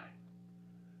life,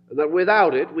 and that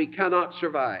without it we cannot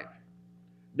survive.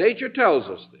 Nature tells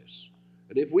us this,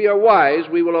 and if we are wise,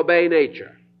 we will obey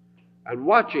nature. And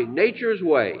watching nature's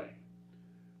way,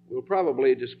 we'll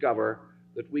probably discover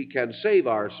that we can save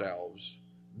ourselves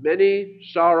many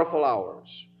sorrowful hours,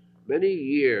 many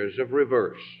years of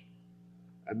reverse,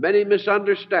 and many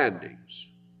misunderstandings,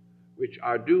 which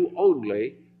are due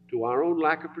only to our own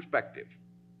lack of perspective.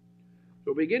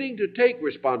 So beginning to take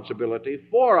responsibility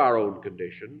for our own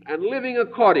condition and living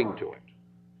according to it,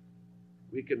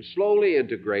 we can slowly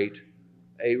integrate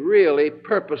a really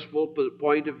purposeful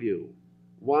point of view,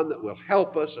 one that will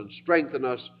help us and strengthen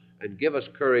us and give us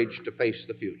courage to face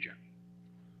the future.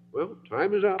 Well,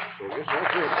 time is up, so I guess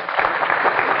that's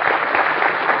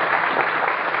it.